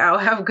where I'll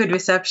have good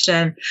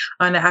reception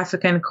on an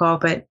African call,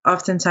 but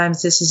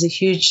oftentimes this is a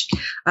huge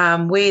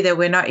way that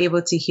we're not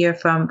able to hear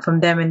from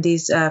them in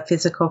these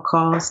physical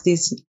calls,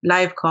 these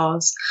live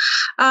calls.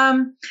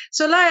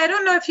 So Lai, I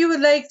don't know if you would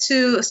like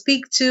to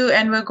speak to,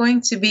 and we're going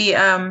to be,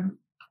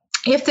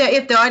 if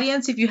the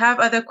audience, if you have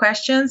other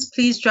questions,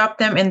 please drop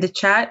them in the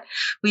chat.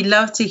 We'd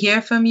love to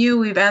hear from you.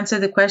 We've answered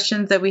the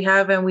questions that we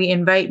have, and we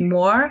invite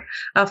more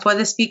for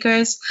the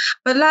speakers.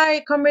 But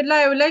Comrade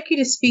Lai, I would like you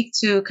to speak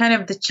to kind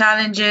of the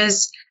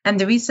challenges and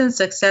the recent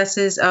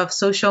successes of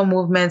social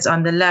movements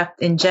on the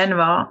left in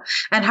general,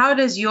 and how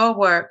does your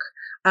work,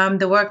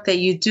 the work that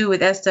you do with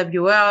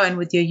SWL and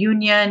with your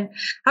union,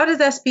 how does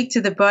that speak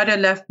to the broader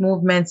left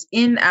movements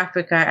in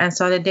Africa and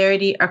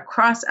solidarity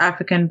across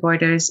African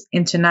borders,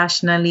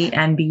 internationally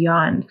and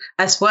beyond,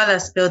 as well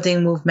as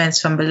building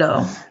movements from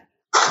below?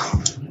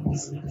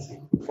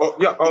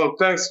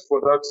 Thanks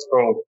for that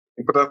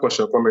important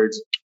question, comrade.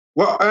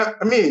 Well,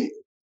 I mean,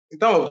 in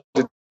terms of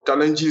the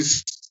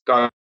challenges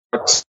that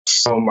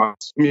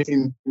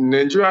in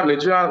Nigeria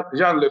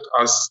left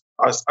as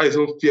its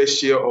own fair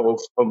share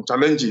of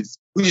challenges,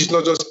 which is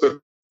not just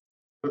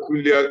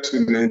peculiar to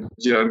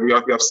Nigeria. We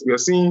are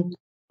seeing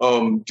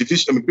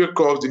division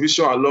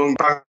along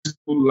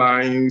tactical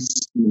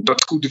lines,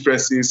 tactical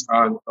differences,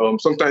 and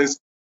sometimes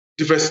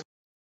differences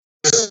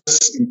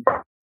in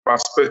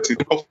perspective.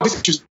 Of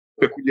this is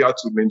peculiar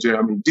to Nigeria.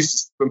 I mean, this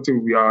is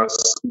something we are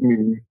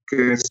seeing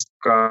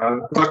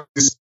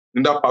practice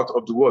in that part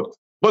of the world.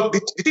 But the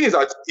thing is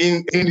that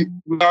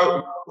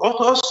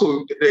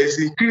also there is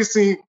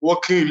increasing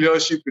working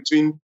relationship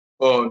between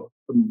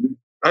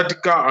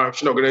radical and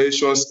revolutionary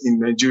organizations in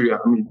Nigeria.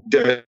 I mean,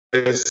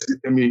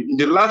 in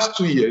the last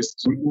 2 years,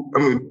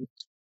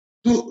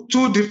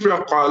 two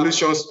different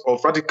coalitions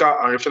of radical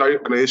and revolutionary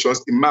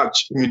organizations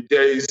emerged. I mean,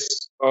 there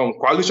is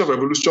Coalition of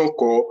Revolution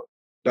Corps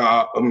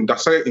that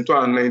started in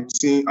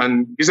 2019,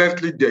 and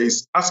recently there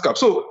is ASCAP.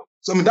 So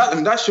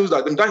that shows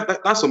that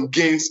that's some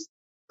gains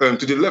to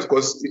the left,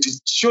 because it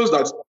shows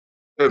that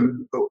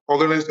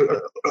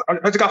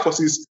radical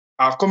forces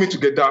are coming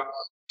together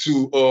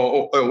to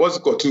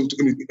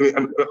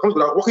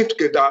working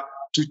together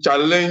to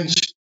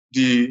challenge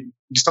the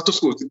status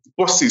quo, the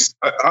forces.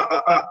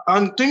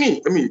 And to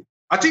me,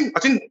 I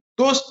think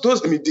those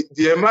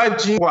the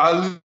emerging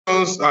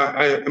coalitions,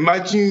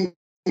 emerging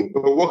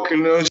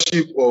working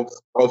relationship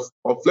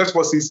of left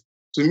forces,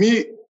 to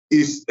me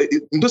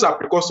those are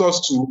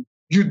precursors to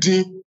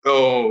building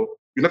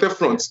united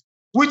fronts,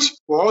 which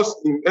for us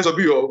in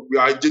SWL, we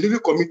are genuinely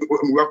committed.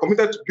 We are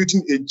committed to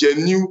building a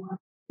genuine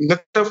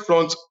united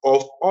front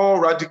of all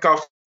radical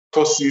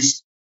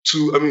forces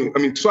to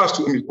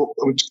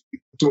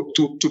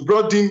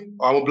broaden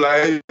our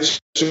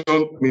mobilization,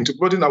 to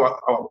broaden our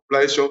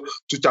mobilization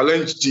to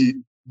challenge the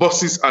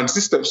bosses and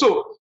systems.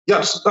 So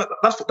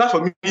that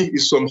for me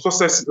is some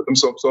success,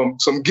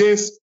 some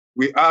gains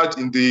we had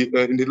in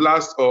the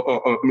last in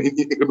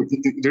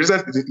the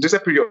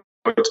recent period.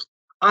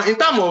 And in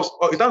terms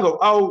of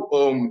how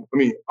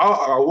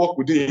our work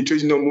within the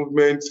trade union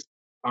movement,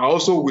 and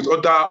also with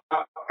other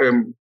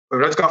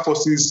radical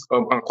forces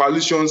and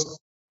coalitions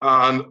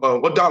and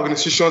other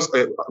organizations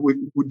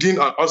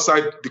within and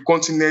outside the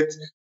continent,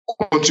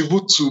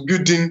 contribute to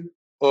building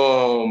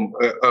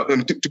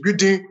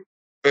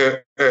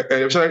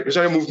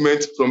revolutionary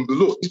movement from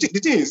below. The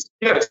thing is,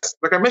 yes,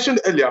 like I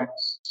mentioned earlier,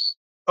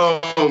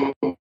 who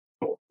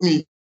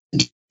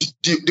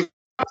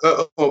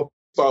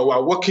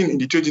are working in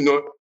the trade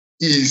union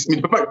is,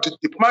 the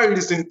primary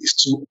reason is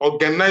to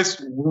organize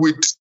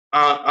with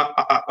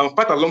and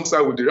fight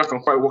alongside with the rank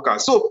and file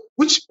workers. So,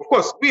 which of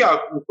course we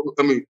are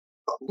be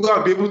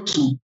able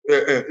to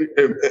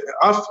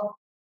have.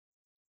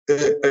 We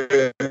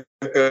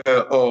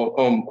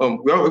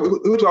are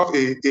able to have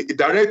a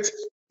direct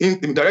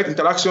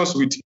interactions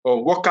with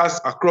workers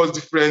across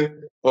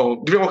different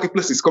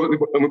workplaces.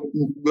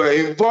 We are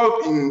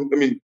involved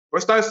in, for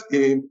instance,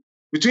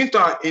 between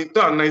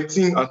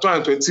 2019 and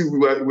 2020, we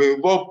were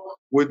involved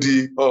with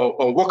the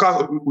workers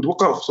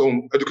of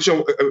some education,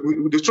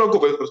 with the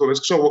struggle of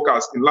education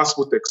workers in last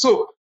protest.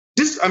 So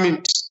this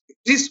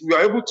we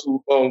are able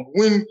to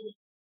win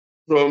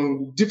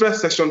from different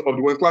sections of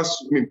the working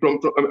class,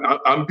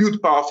 and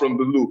build power from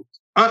below.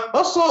 And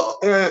also,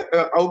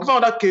 I'll give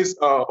another case.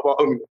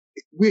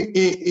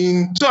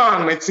 In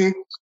 2019,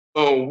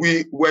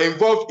 we were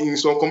involved in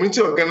some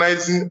community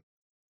organizing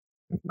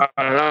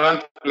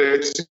around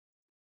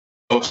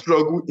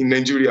struggle in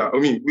Nigeria.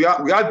 We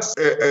had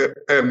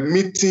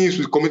meetings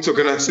with community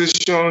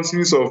organizations,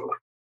 series of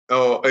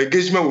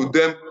engagement with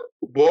them,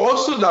 but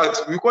also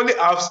that we currently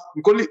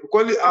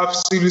have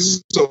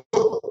series of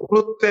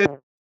protest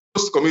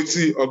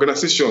community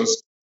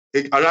organizations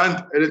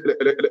around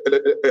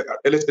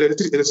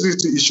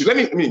electricity issue.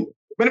 Many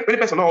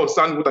persons don't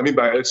understand what I mean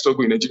by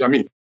struggle in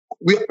Nigeria.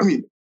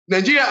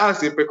 Nigeria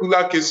has a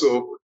peculiar case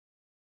of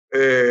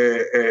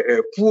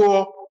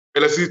poor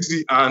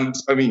electricity, and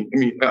a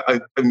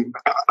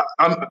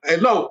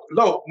lot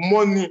of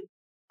money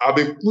have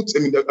been put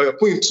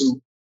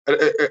into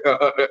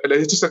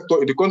electricity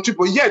sector in the country,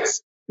 but yet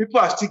people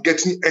are still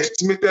getting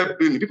estimated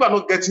billing. People are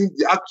not getting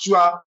the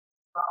actual.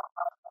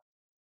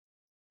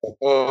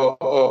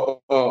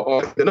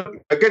 They're not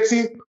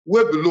getting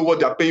way below what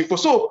they're paying for.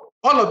 So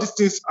all of these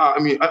things are,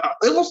 even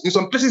in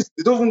some places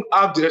they don't even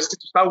have the electricity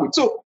to start with.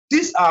 So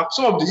these are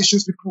some of the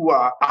issues people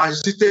are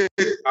agitated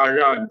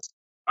around,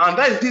 and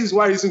this is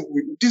the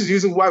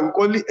reason why we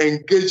only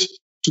engage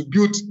to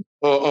build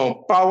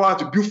power,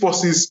 to build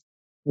forces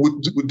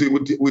with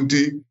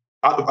the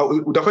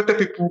affected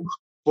people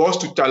for us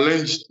to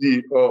challenge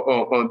the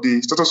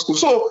status quo.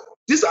 So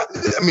these are,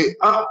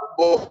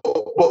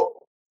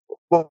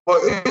 but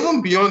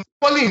even beyond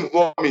fully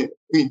involving,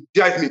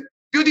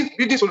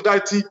 building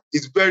solidarity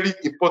is very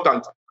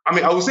important.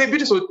 I would say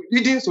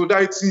building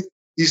solidarity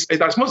is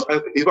as much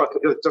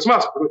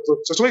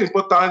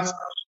important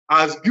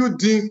as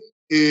building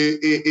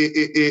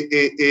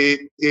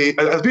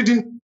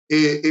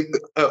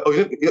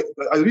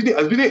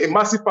a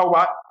massive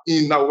power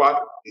in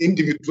our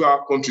individual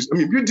countries.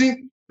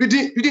 Building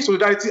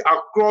solidarity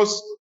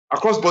across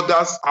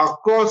borders,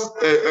 across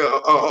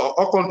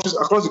all countries,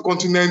 across the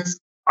continent,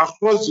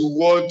 across the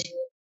world.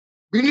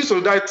 Building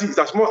solidarity is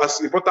as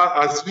important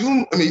as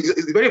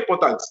it's very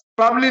important.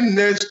 Probably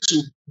next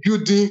to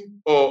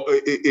building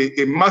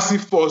a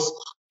massive force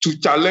to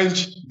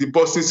challenge the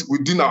bosses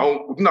within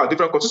our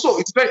different countries. So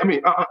it's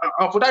very,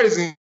 for that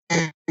reason,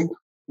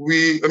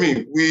 we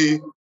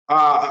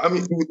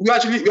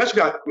actually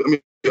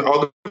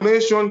our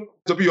organization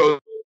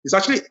is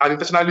actually an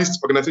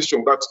internationalist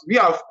organization that we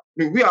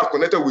are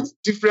connected with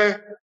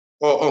different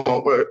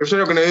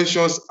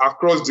organizations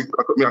across the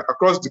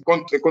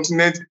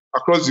continent,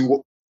 across the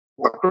world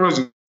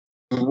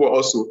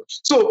also.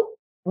 So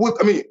with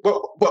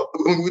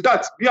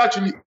that, we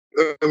actually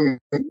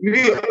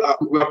we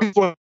are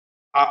people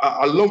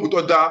along with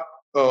other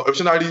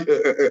revolutionary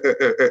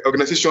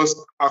organizations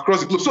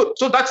across the globe.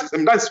 So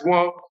that's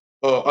one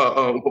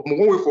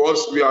way for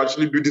us. We are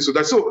actually building so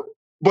that. So,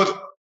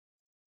 but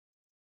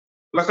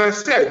like I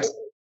said,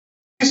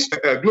 this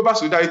global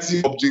solidarity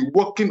of the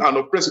working and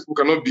oppressed people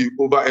cannot be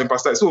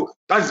overemphasized. So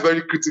that is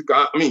very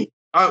critical. And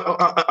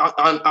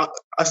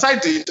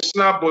aside the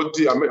international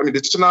body, the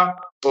international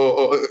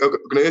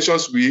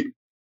organizations,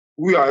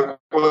 we are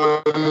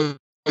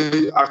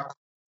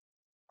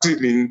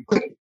active in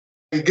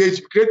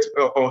create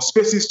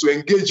spaces to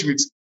engage with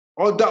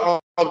other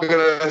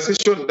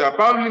organizations that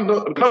probably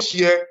not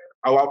share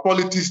our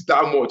politics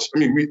that much.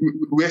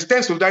 We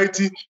extend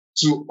solidarity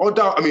to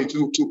other,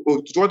 to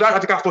other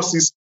radical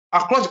forces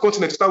across the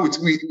continent. To start with,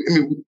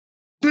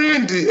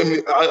 during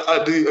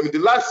the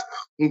last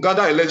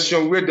Uganda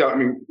election, where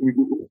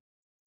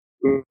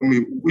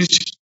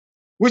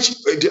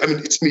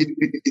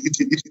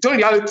its own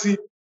reality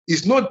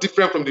is not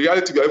different from the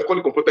reality we are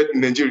equally confronted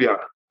in Nigeria.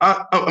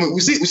 We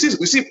see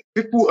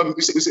people. There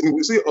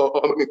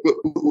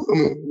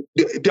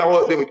are a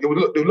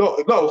lot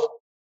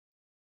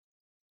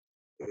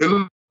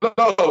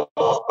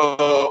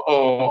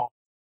of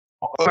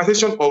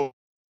organization of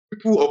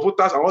people, of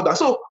voters, and all that.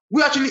 So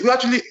we actually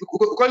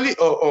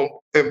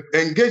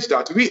engage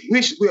that. We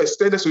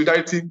extended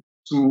solidarity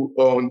to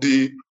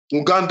the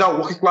Uganda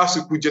working class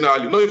people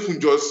generally, not even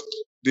just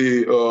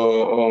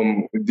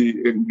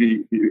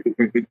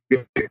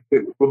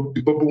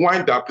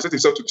wine that presents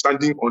itself to be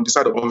standing on the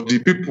side of the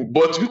people,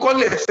 but we call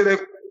it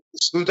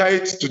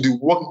solidarity to the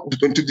work, to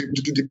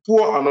the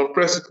poor and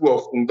oppressed people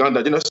of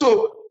Uganda.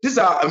 So these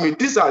are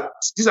activities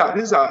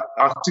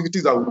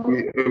that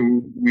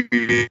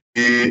we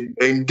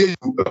engage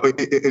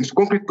in,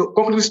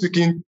 concretely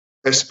speaking,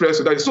 express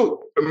solidarity.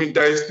 So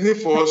there is need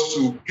for us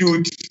to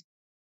build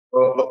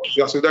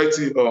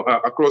solidarity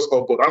across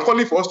all board. And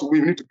finally, for us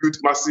we need to build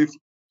massive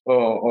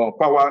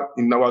power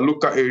in our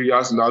local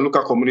areas, in our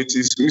local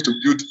communities. We need to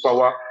build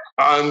power,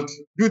 and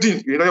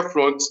building a united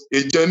front,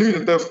 a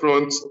genuine united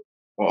front,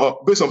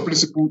 based on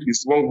principle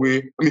is one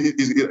way.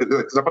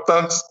 It's an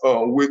important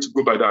way to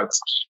go by that.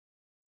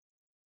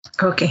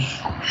 Okay.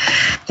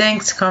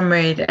 Thanks,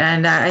 comrade.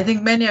 And I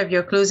think many of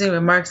your closing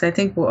remarks,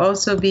 will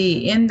also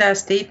be in that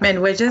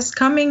statement. We're just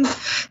coming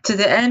to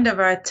the end of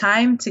our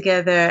time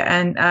together,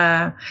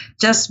 and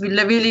just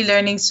really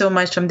learning so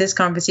much from this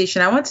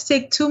conversation. I want to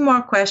take 2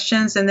 more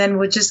questions, and then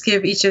we'll just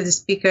give each of the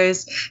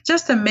speakers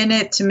just a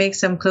minute to make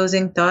some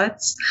closing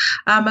thoughts.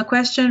 A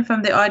question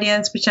from the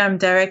audience, which I'm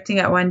directing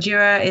at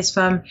Wanjira, is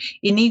from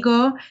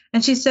Inigo.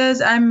 And she says,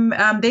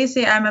 they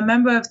say, I'm a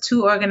member of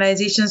 2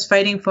 organizations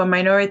fighting for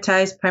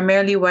minoritized,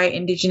 primarily white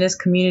indigenous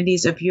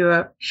communities of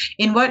Europe.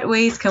 In what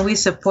ways can we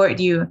support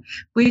you?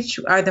 Which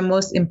are the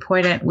most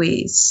important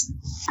ways?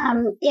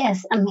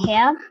 Yes, I'm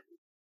here.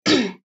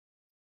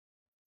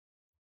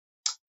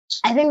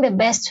 I think the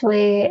best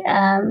way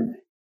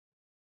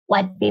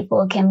white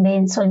people can be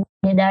in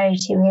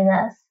solidarity with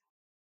us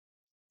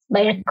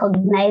by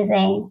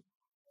recognizing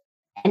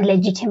and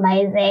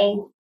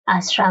legitimizing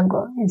our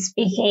struggle and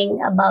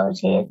speaking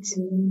about it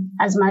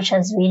as much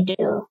as we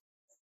do.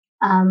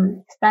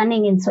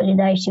 Standing in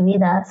solidarity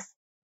with us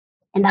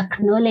and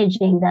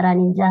acknowledging that an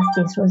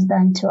injustice was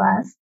done to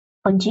us,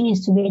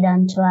 continues to be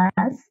done to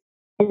us,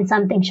 and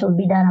something should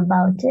be done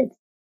about it.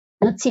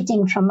 Not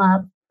sitting from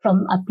a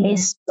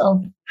place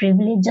of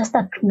privilege, just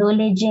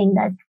acknowledging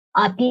that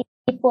our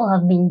people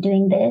have been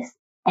doing this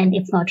and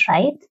it's not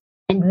right,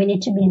 and we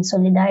need to be in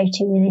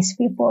solidarity with these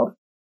people,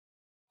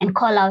 and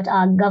call out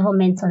our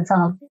governments on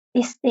some of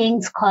these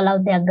things, call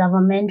out their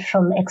government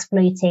from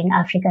exploiting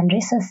African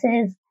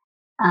resources,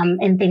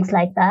 and things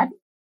like that.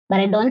 But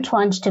I don't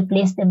want to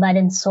place the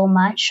burden so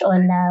much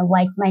on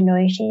white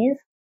minorities.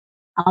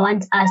 I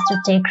want us to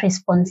take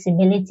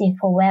responsibility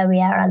for where we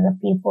are as a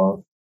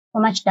people.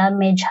 So much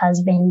damage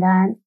has been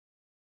done,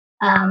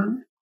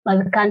 but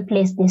we can't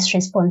place this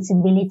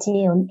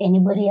responsibility on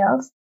anybody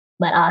else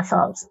but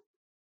ourselves.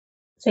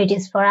 So it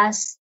is for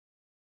us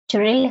to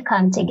really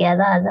come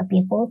together as a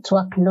people, to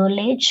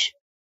acknowledge,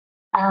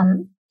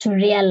 to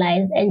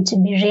realize and to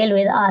be real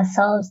with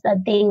ourselves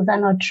that things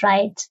are not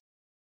right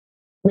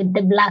with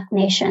the Black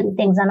nation.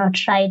 Things are not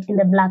right in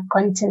the Black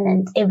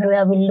continent.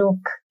 Everywhere we look,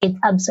 it's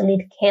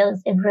absolute chaos.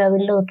 Everywhere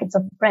we look, it's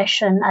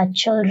oppression. Our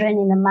children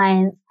in the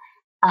mines,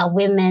 our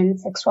women,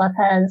 sex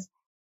workers,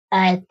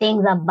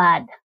 things are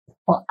bad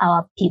for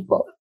our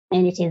people.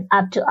 And it is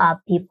up to our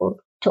people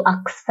to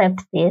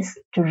accept this,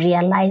 to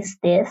realize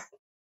this,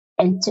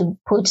 and to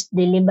put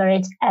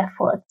deliberate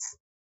efforts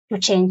to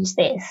change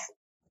this.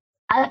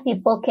 Other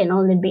people can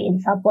only be in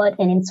support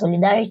and in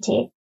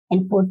solidarity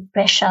and put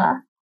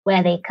pressure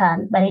where they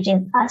can. But it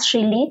is us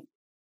really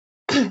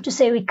to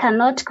say we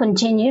cannot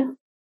continue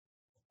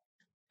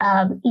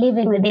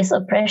living with this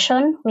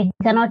oppression. We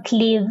cannot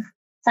leave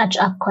such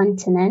a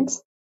continent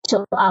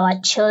to our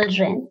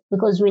children,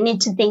 because we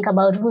need to think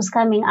about who's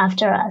coming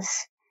after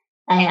us.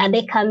 Are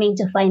they coming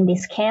to find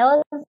this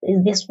chaos?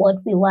 Is this what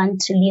we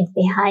want to leave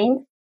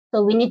behind?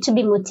 So we need to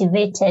be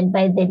motivated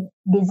by the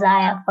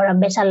desire for a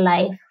better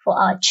life for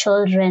our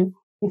children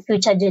and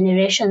future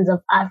generations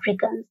of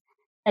Africans,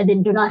 that they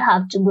do not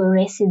have to go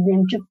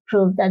racism to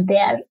prove that they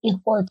are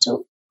equal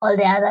to all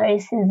the other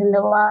races in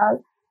the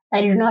world.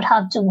 They do not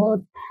have to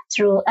go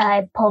through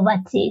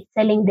poverty,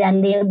 selling their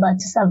labor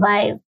to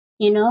survive,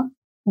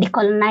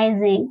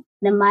 decolonizing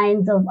the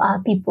minds of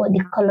our people,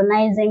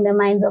 decolonizing the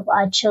minds of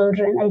our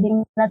children. I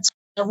think that's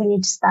where we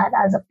need to start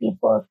as a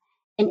people.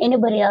 And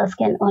anybody else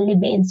can only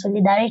be in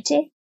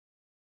solidarity,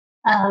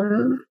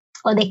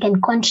 or they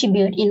can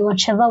contribute in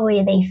whichever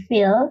way they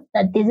feel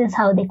that this is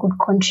how they could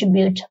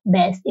contribute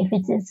best. If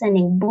it is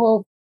sending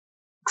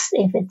books,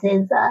 if it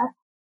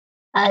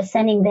is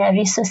sending their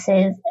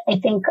resources, I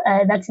think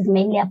that is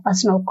mainly a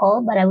personal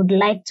call, but I would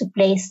like to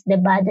place the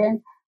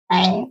burden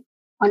on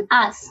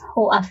us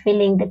who are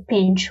feeling the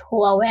pinch,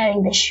 who are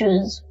wearing the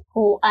shoes,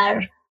 who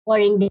are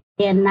worrying day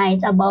and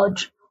night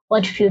about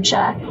what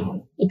future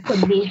it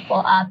could be for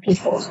our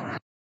people.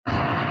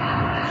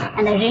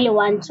 And I really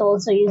want to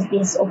also use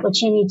this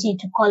opportunity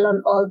to call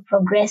on all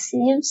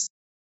progressives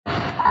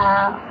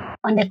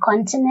on the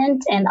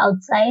continent and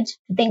outside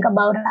to think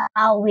about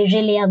how we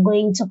really are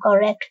going to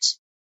correct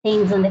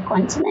things on the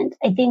continent.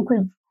 I think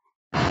we've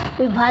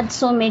had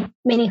so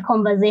many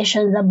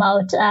conversations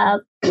about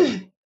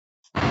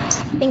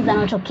things are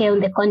not okay on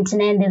the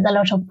continent. There's a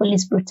lot of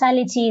police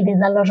brutality.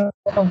 There's a lot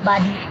of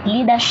bad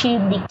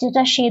leadership,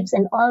 dictatorships,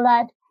 and all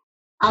that.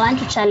 I want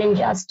to challenge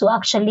us to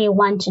actually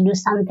want to do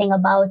something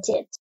about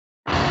it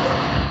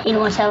in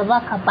whatever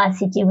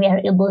capacity we are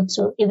able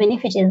to, even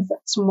if it is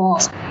small.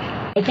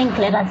 I think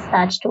let us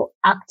start to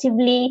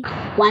actively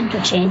want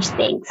to change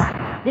things.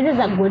 This is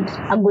a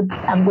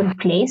good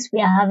place. We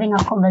are having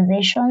our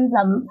conversations.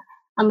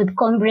 I'm with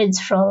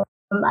comrades from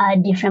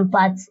different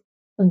parts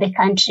of the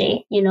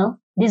country.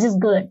 This is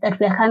good that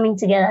we are coming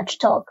together to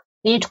talk.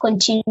 We need to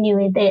continue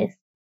with this.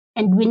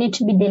 And we need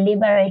to be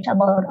deliberate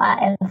about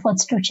our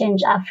efforts to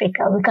change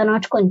Africa. We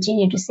cannot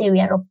continue to say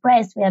we are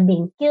oppressed, we are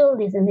being killed,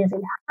 this and this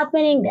is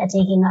happening, they're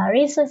taking our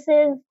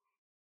resources.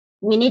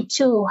 We need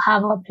to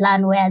have a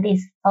plan where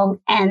this song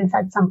ends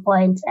at some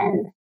point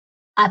and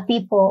our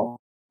people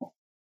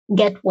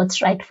get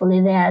what's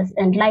rightfully theirs.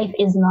 And life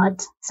is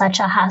not such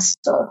a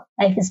hassle.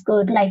 Life is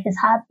good, life is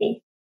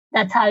happy.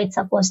 That's how it's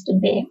supposed to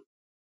be.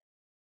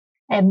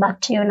 And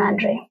back to you,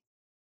 Nandri.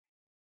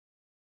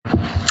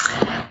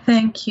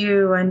 Thank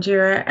you,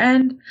 Wanjira.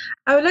 And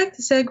I would like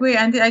to segue,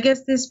 and I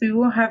guess we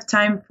won't have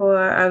time for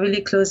really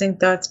closing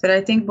thoughts, but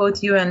I think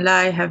both you and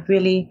Lai have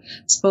really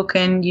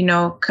spoken,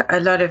 a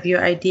lot of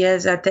your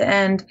ideas at the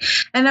end.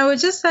 And I would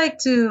just like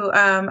to,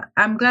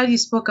 I'm glad you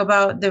spoke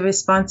about the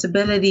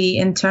responsibility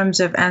in terms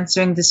of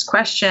answering this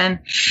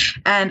question.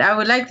 And I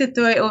would like to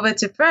throw it over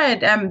to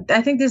Fred.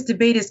 I think this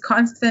debate is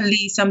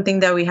constantly something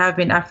that we have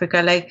in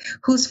Africa, like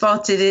whose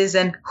fault it is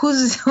and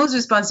whose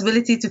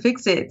responsibility to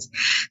fix it.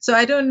 So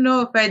I don't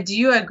know, Fred, do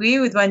you agree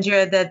with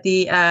Wanjira that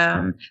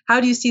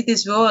how do you see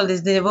this role?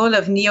 Is the role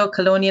of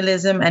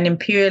neo-colonialism and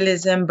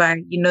imperialism by,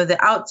 the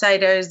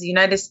outsiders, the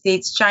United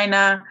States,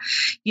 China,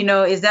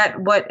 is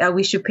that what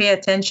we should pay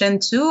attention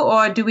to?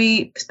 Or do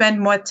we spend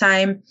more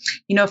time,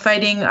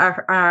 fighting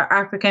our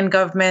African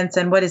governments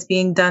and what is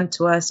being done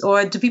to us?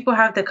 Or do people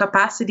have the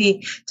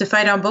capacity to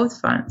fight on both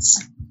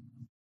fronts?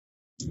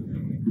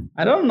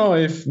 I don't know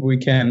if we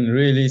can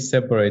really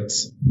separate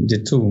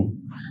the two.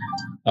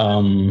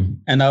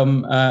 And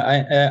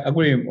I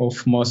agree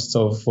with most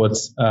of what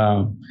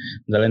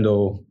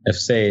Zalendo have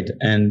said.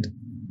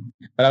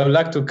 But I would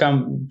like to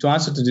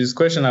answer to this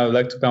question. I would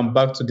like to come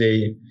back to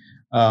that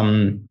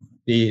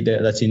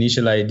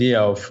initial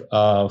idea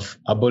of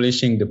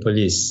abolishing the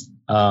police.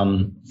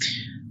 I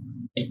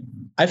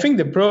think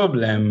the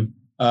problem,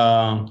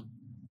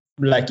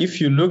 if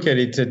you look at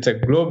it at a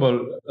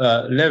global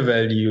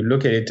level, you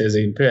look at it as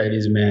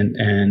imperialism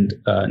and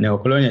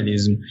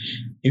neocolonialism.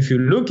 If you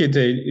look at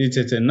it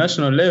at a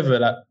national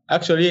level,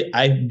 actually,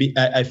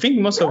 I think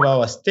most of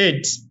our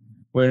states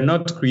were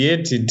not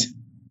created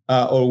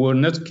or were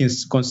not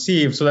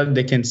conceived so that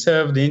they can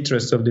serve the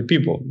interests of the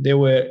people. They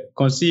were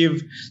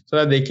conceived so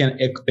that they can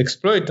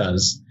exploit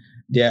us.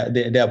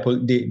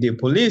 The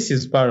police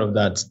is part of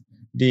that.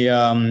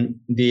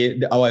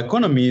 Our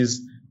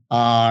economies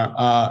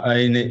are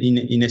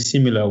in a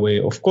similar way.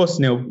 Of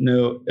course,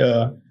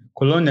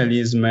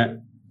 colonialism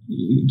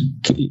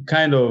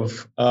kind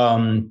of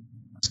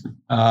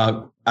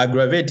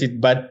aggravated,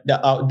 but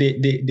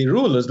the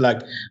rulers,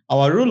 like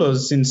our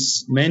rulers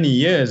since many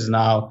years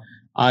now,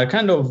 are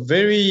kind of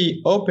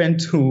very open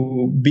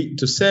to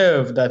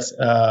serve that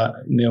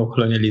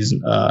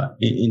neocolonialism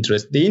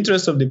interest. The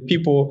interest of the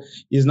people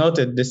is not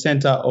at the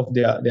center of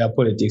their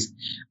politics.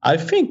 I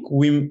think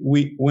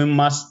we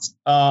must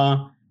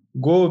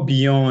go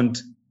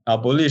beyond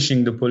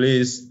abolishing the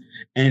police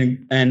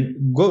and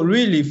go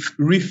really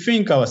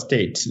rethink our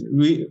state,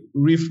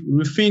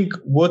 rethink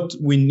what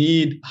we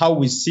need, how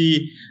we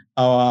see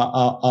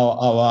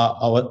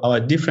our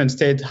different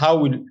states, how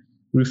we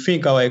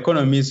rethink our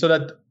economy so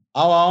that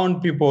our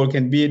own people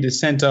can be at the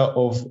center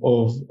of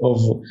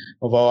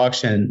our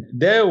action.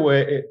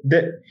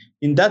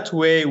 In that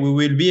way, we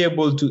will be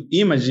able to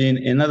imagine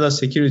another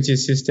security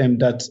system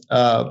that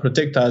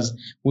protects us.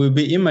 We'll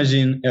be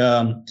imagining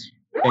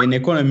an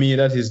economy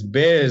that is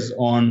based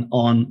on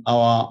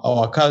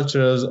our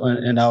cultures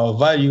and our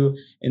value.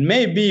 And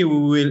maybe we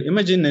will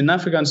imagine an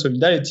African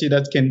solidarity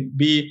that can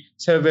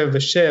serve as a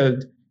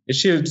shield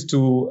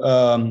to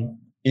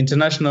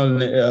international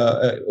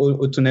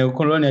to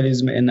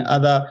neocolonialism and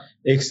other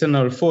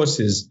external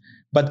forces.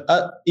 But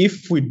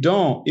if we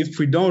don't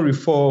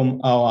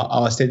reform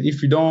our state,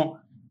 if we don't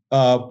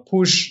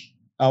push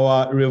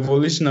our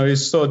revolutionary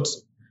thought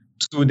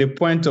to the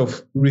point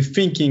of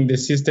rethinking the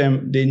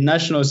system, the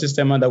national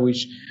system under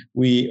which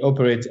we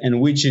operate, and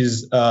which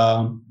is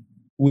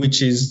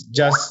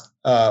just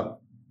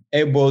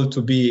able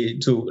to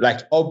be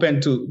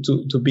open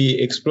to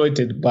be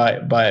exploited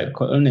by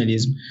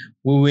colonialism,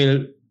 we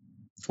will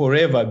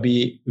forever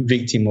be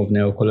victim of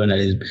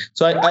neocolonialism.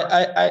 So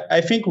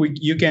I think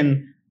you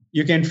can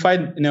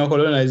fight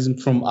neocolonialism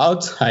from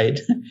outside,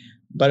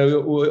 but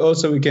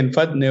we can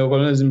fight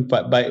neocolonialism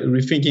by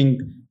rethinking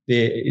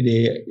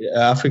the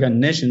African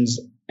nations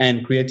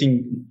and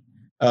creating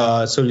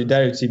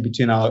solidarity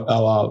between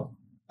our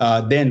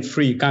then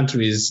free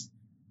countries.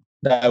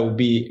 That would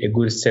be a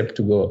good step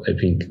to go, I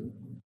think.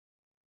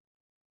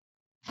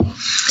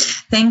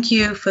 Thank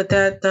you for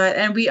that thought.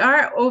 And we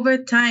are over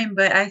time,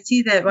 but I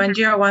see that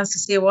Wanjira wants to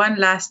say one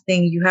last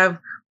thing. You have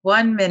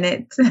 1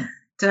 minute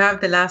to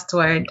have the last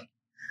word.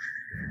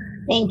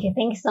 Thank you.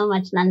 Thank you so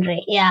much,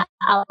 Nandre. Yeah,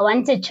 I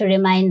wanted to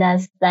remind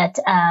us that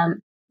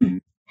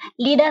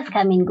leaders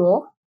come and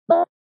go,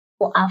 but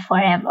are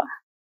forever.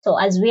 So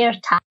as we are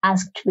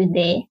tasked with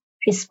the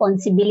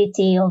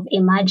responsibility of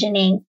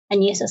imagining a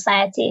new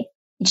society,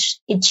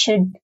 it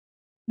should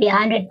be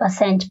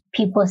 100%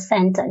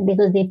 people-centered,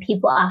 because the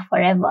people are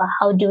forever.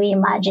 How do we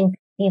imagine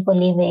people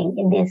living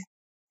in this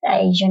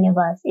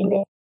universe?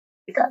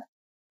 Because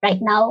right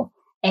now,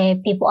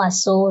 people are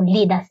so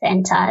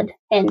leader-centered,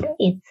 and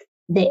it's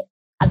the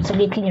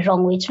absolutely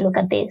wrong way to look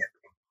at this.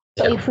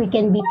 So if we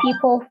can be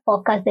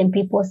people-focused and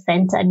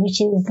people-centered,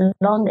 which is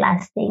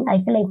long-lasting,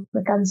 I feel like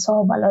we can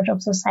solve a lot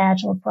of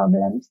societal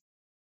problems.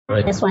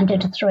 Right. I just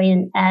wanted to throw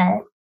in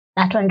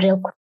that one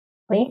real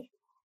quick.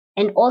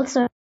 And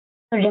also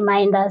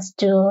remind us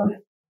to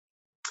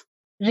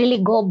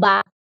really go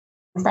back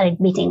and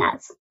start beating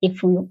us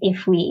if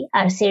we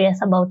are serious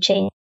about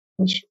change.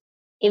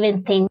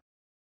 Even things,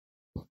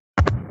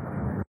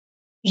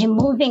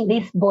 removing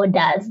these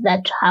borders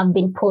that have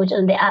been put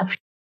on the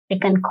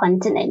African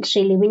continent.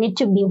 Really, we need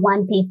to be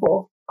one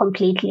people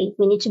completely.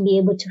 We need to be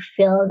able to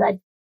feel that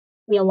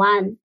we are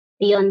one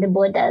beyond the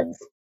borders.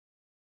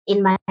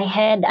 In my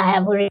head, I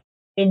have already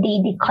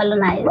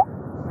decolonized.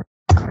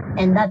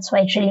 And that's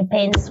why it really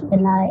pains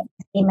when I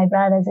see my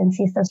brothers and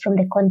sisters from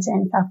the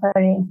continent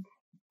suffering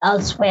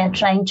elsewhere,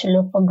 trying to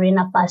look for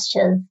greener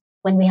pastures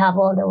when we have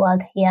all the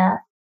world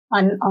here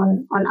on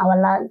our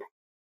land.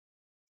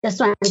 Just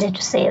wanted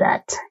to say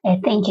that.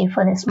 Thank you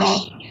for the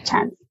small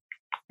chance.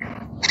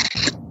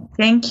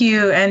 Thank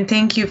you. And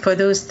thank you for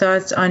those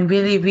thoughts on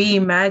really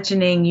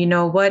reimagining,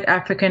 what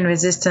African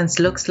resistance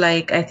looks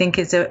like. I think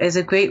is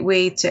a great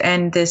way to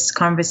end this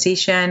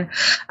conversation.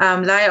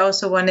 Lai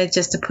also wanted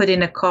just to put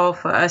in a call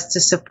for us to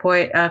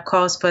support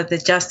calls for the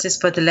justice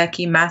for the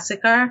Lekki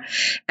massacre.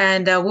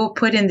 And we'll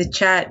put in the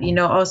chat,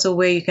 also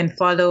where you can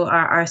follow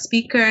our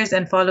speakers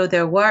and follow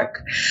their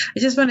work. I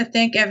just want to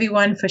thank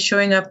everyone for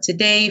showing up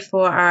today,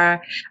 for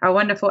our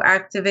wonderful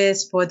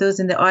activists, for those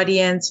in the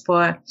audience,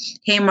 for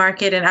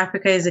Haymarket and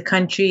Africa is a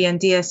Country and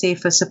DSA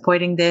for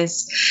supporting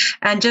this.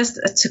 And just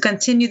to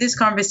continue this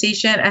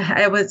conversation,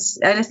 I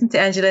listened to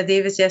Angela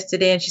Davis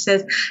yesterday, and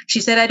she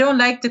said, I don't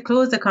like to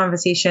close the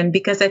conversation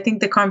because I think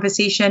the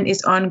conversation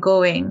is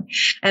ongoing.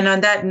 And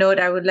on that note,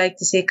 I would like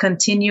to say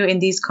continue in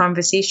these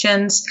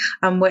conversations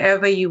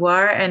wherever you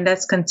are, and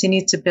let's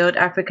continue to build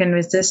African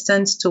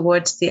resistance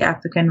towards the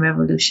African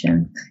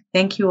Revolution.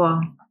 Thank you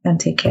all, and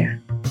take care.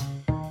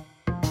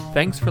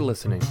 Thanks for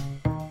listening.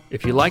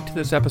 If you liked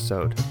this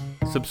episode,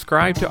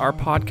 subscribe to our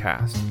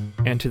podcast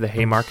and to the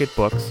Haymarket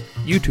Books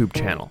YouTube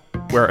channel,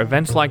 where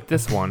events like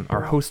this one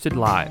are hosted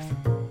live.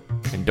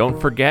 And don't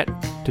forget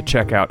to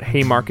check out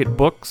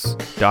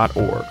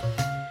haymarketbooks.org.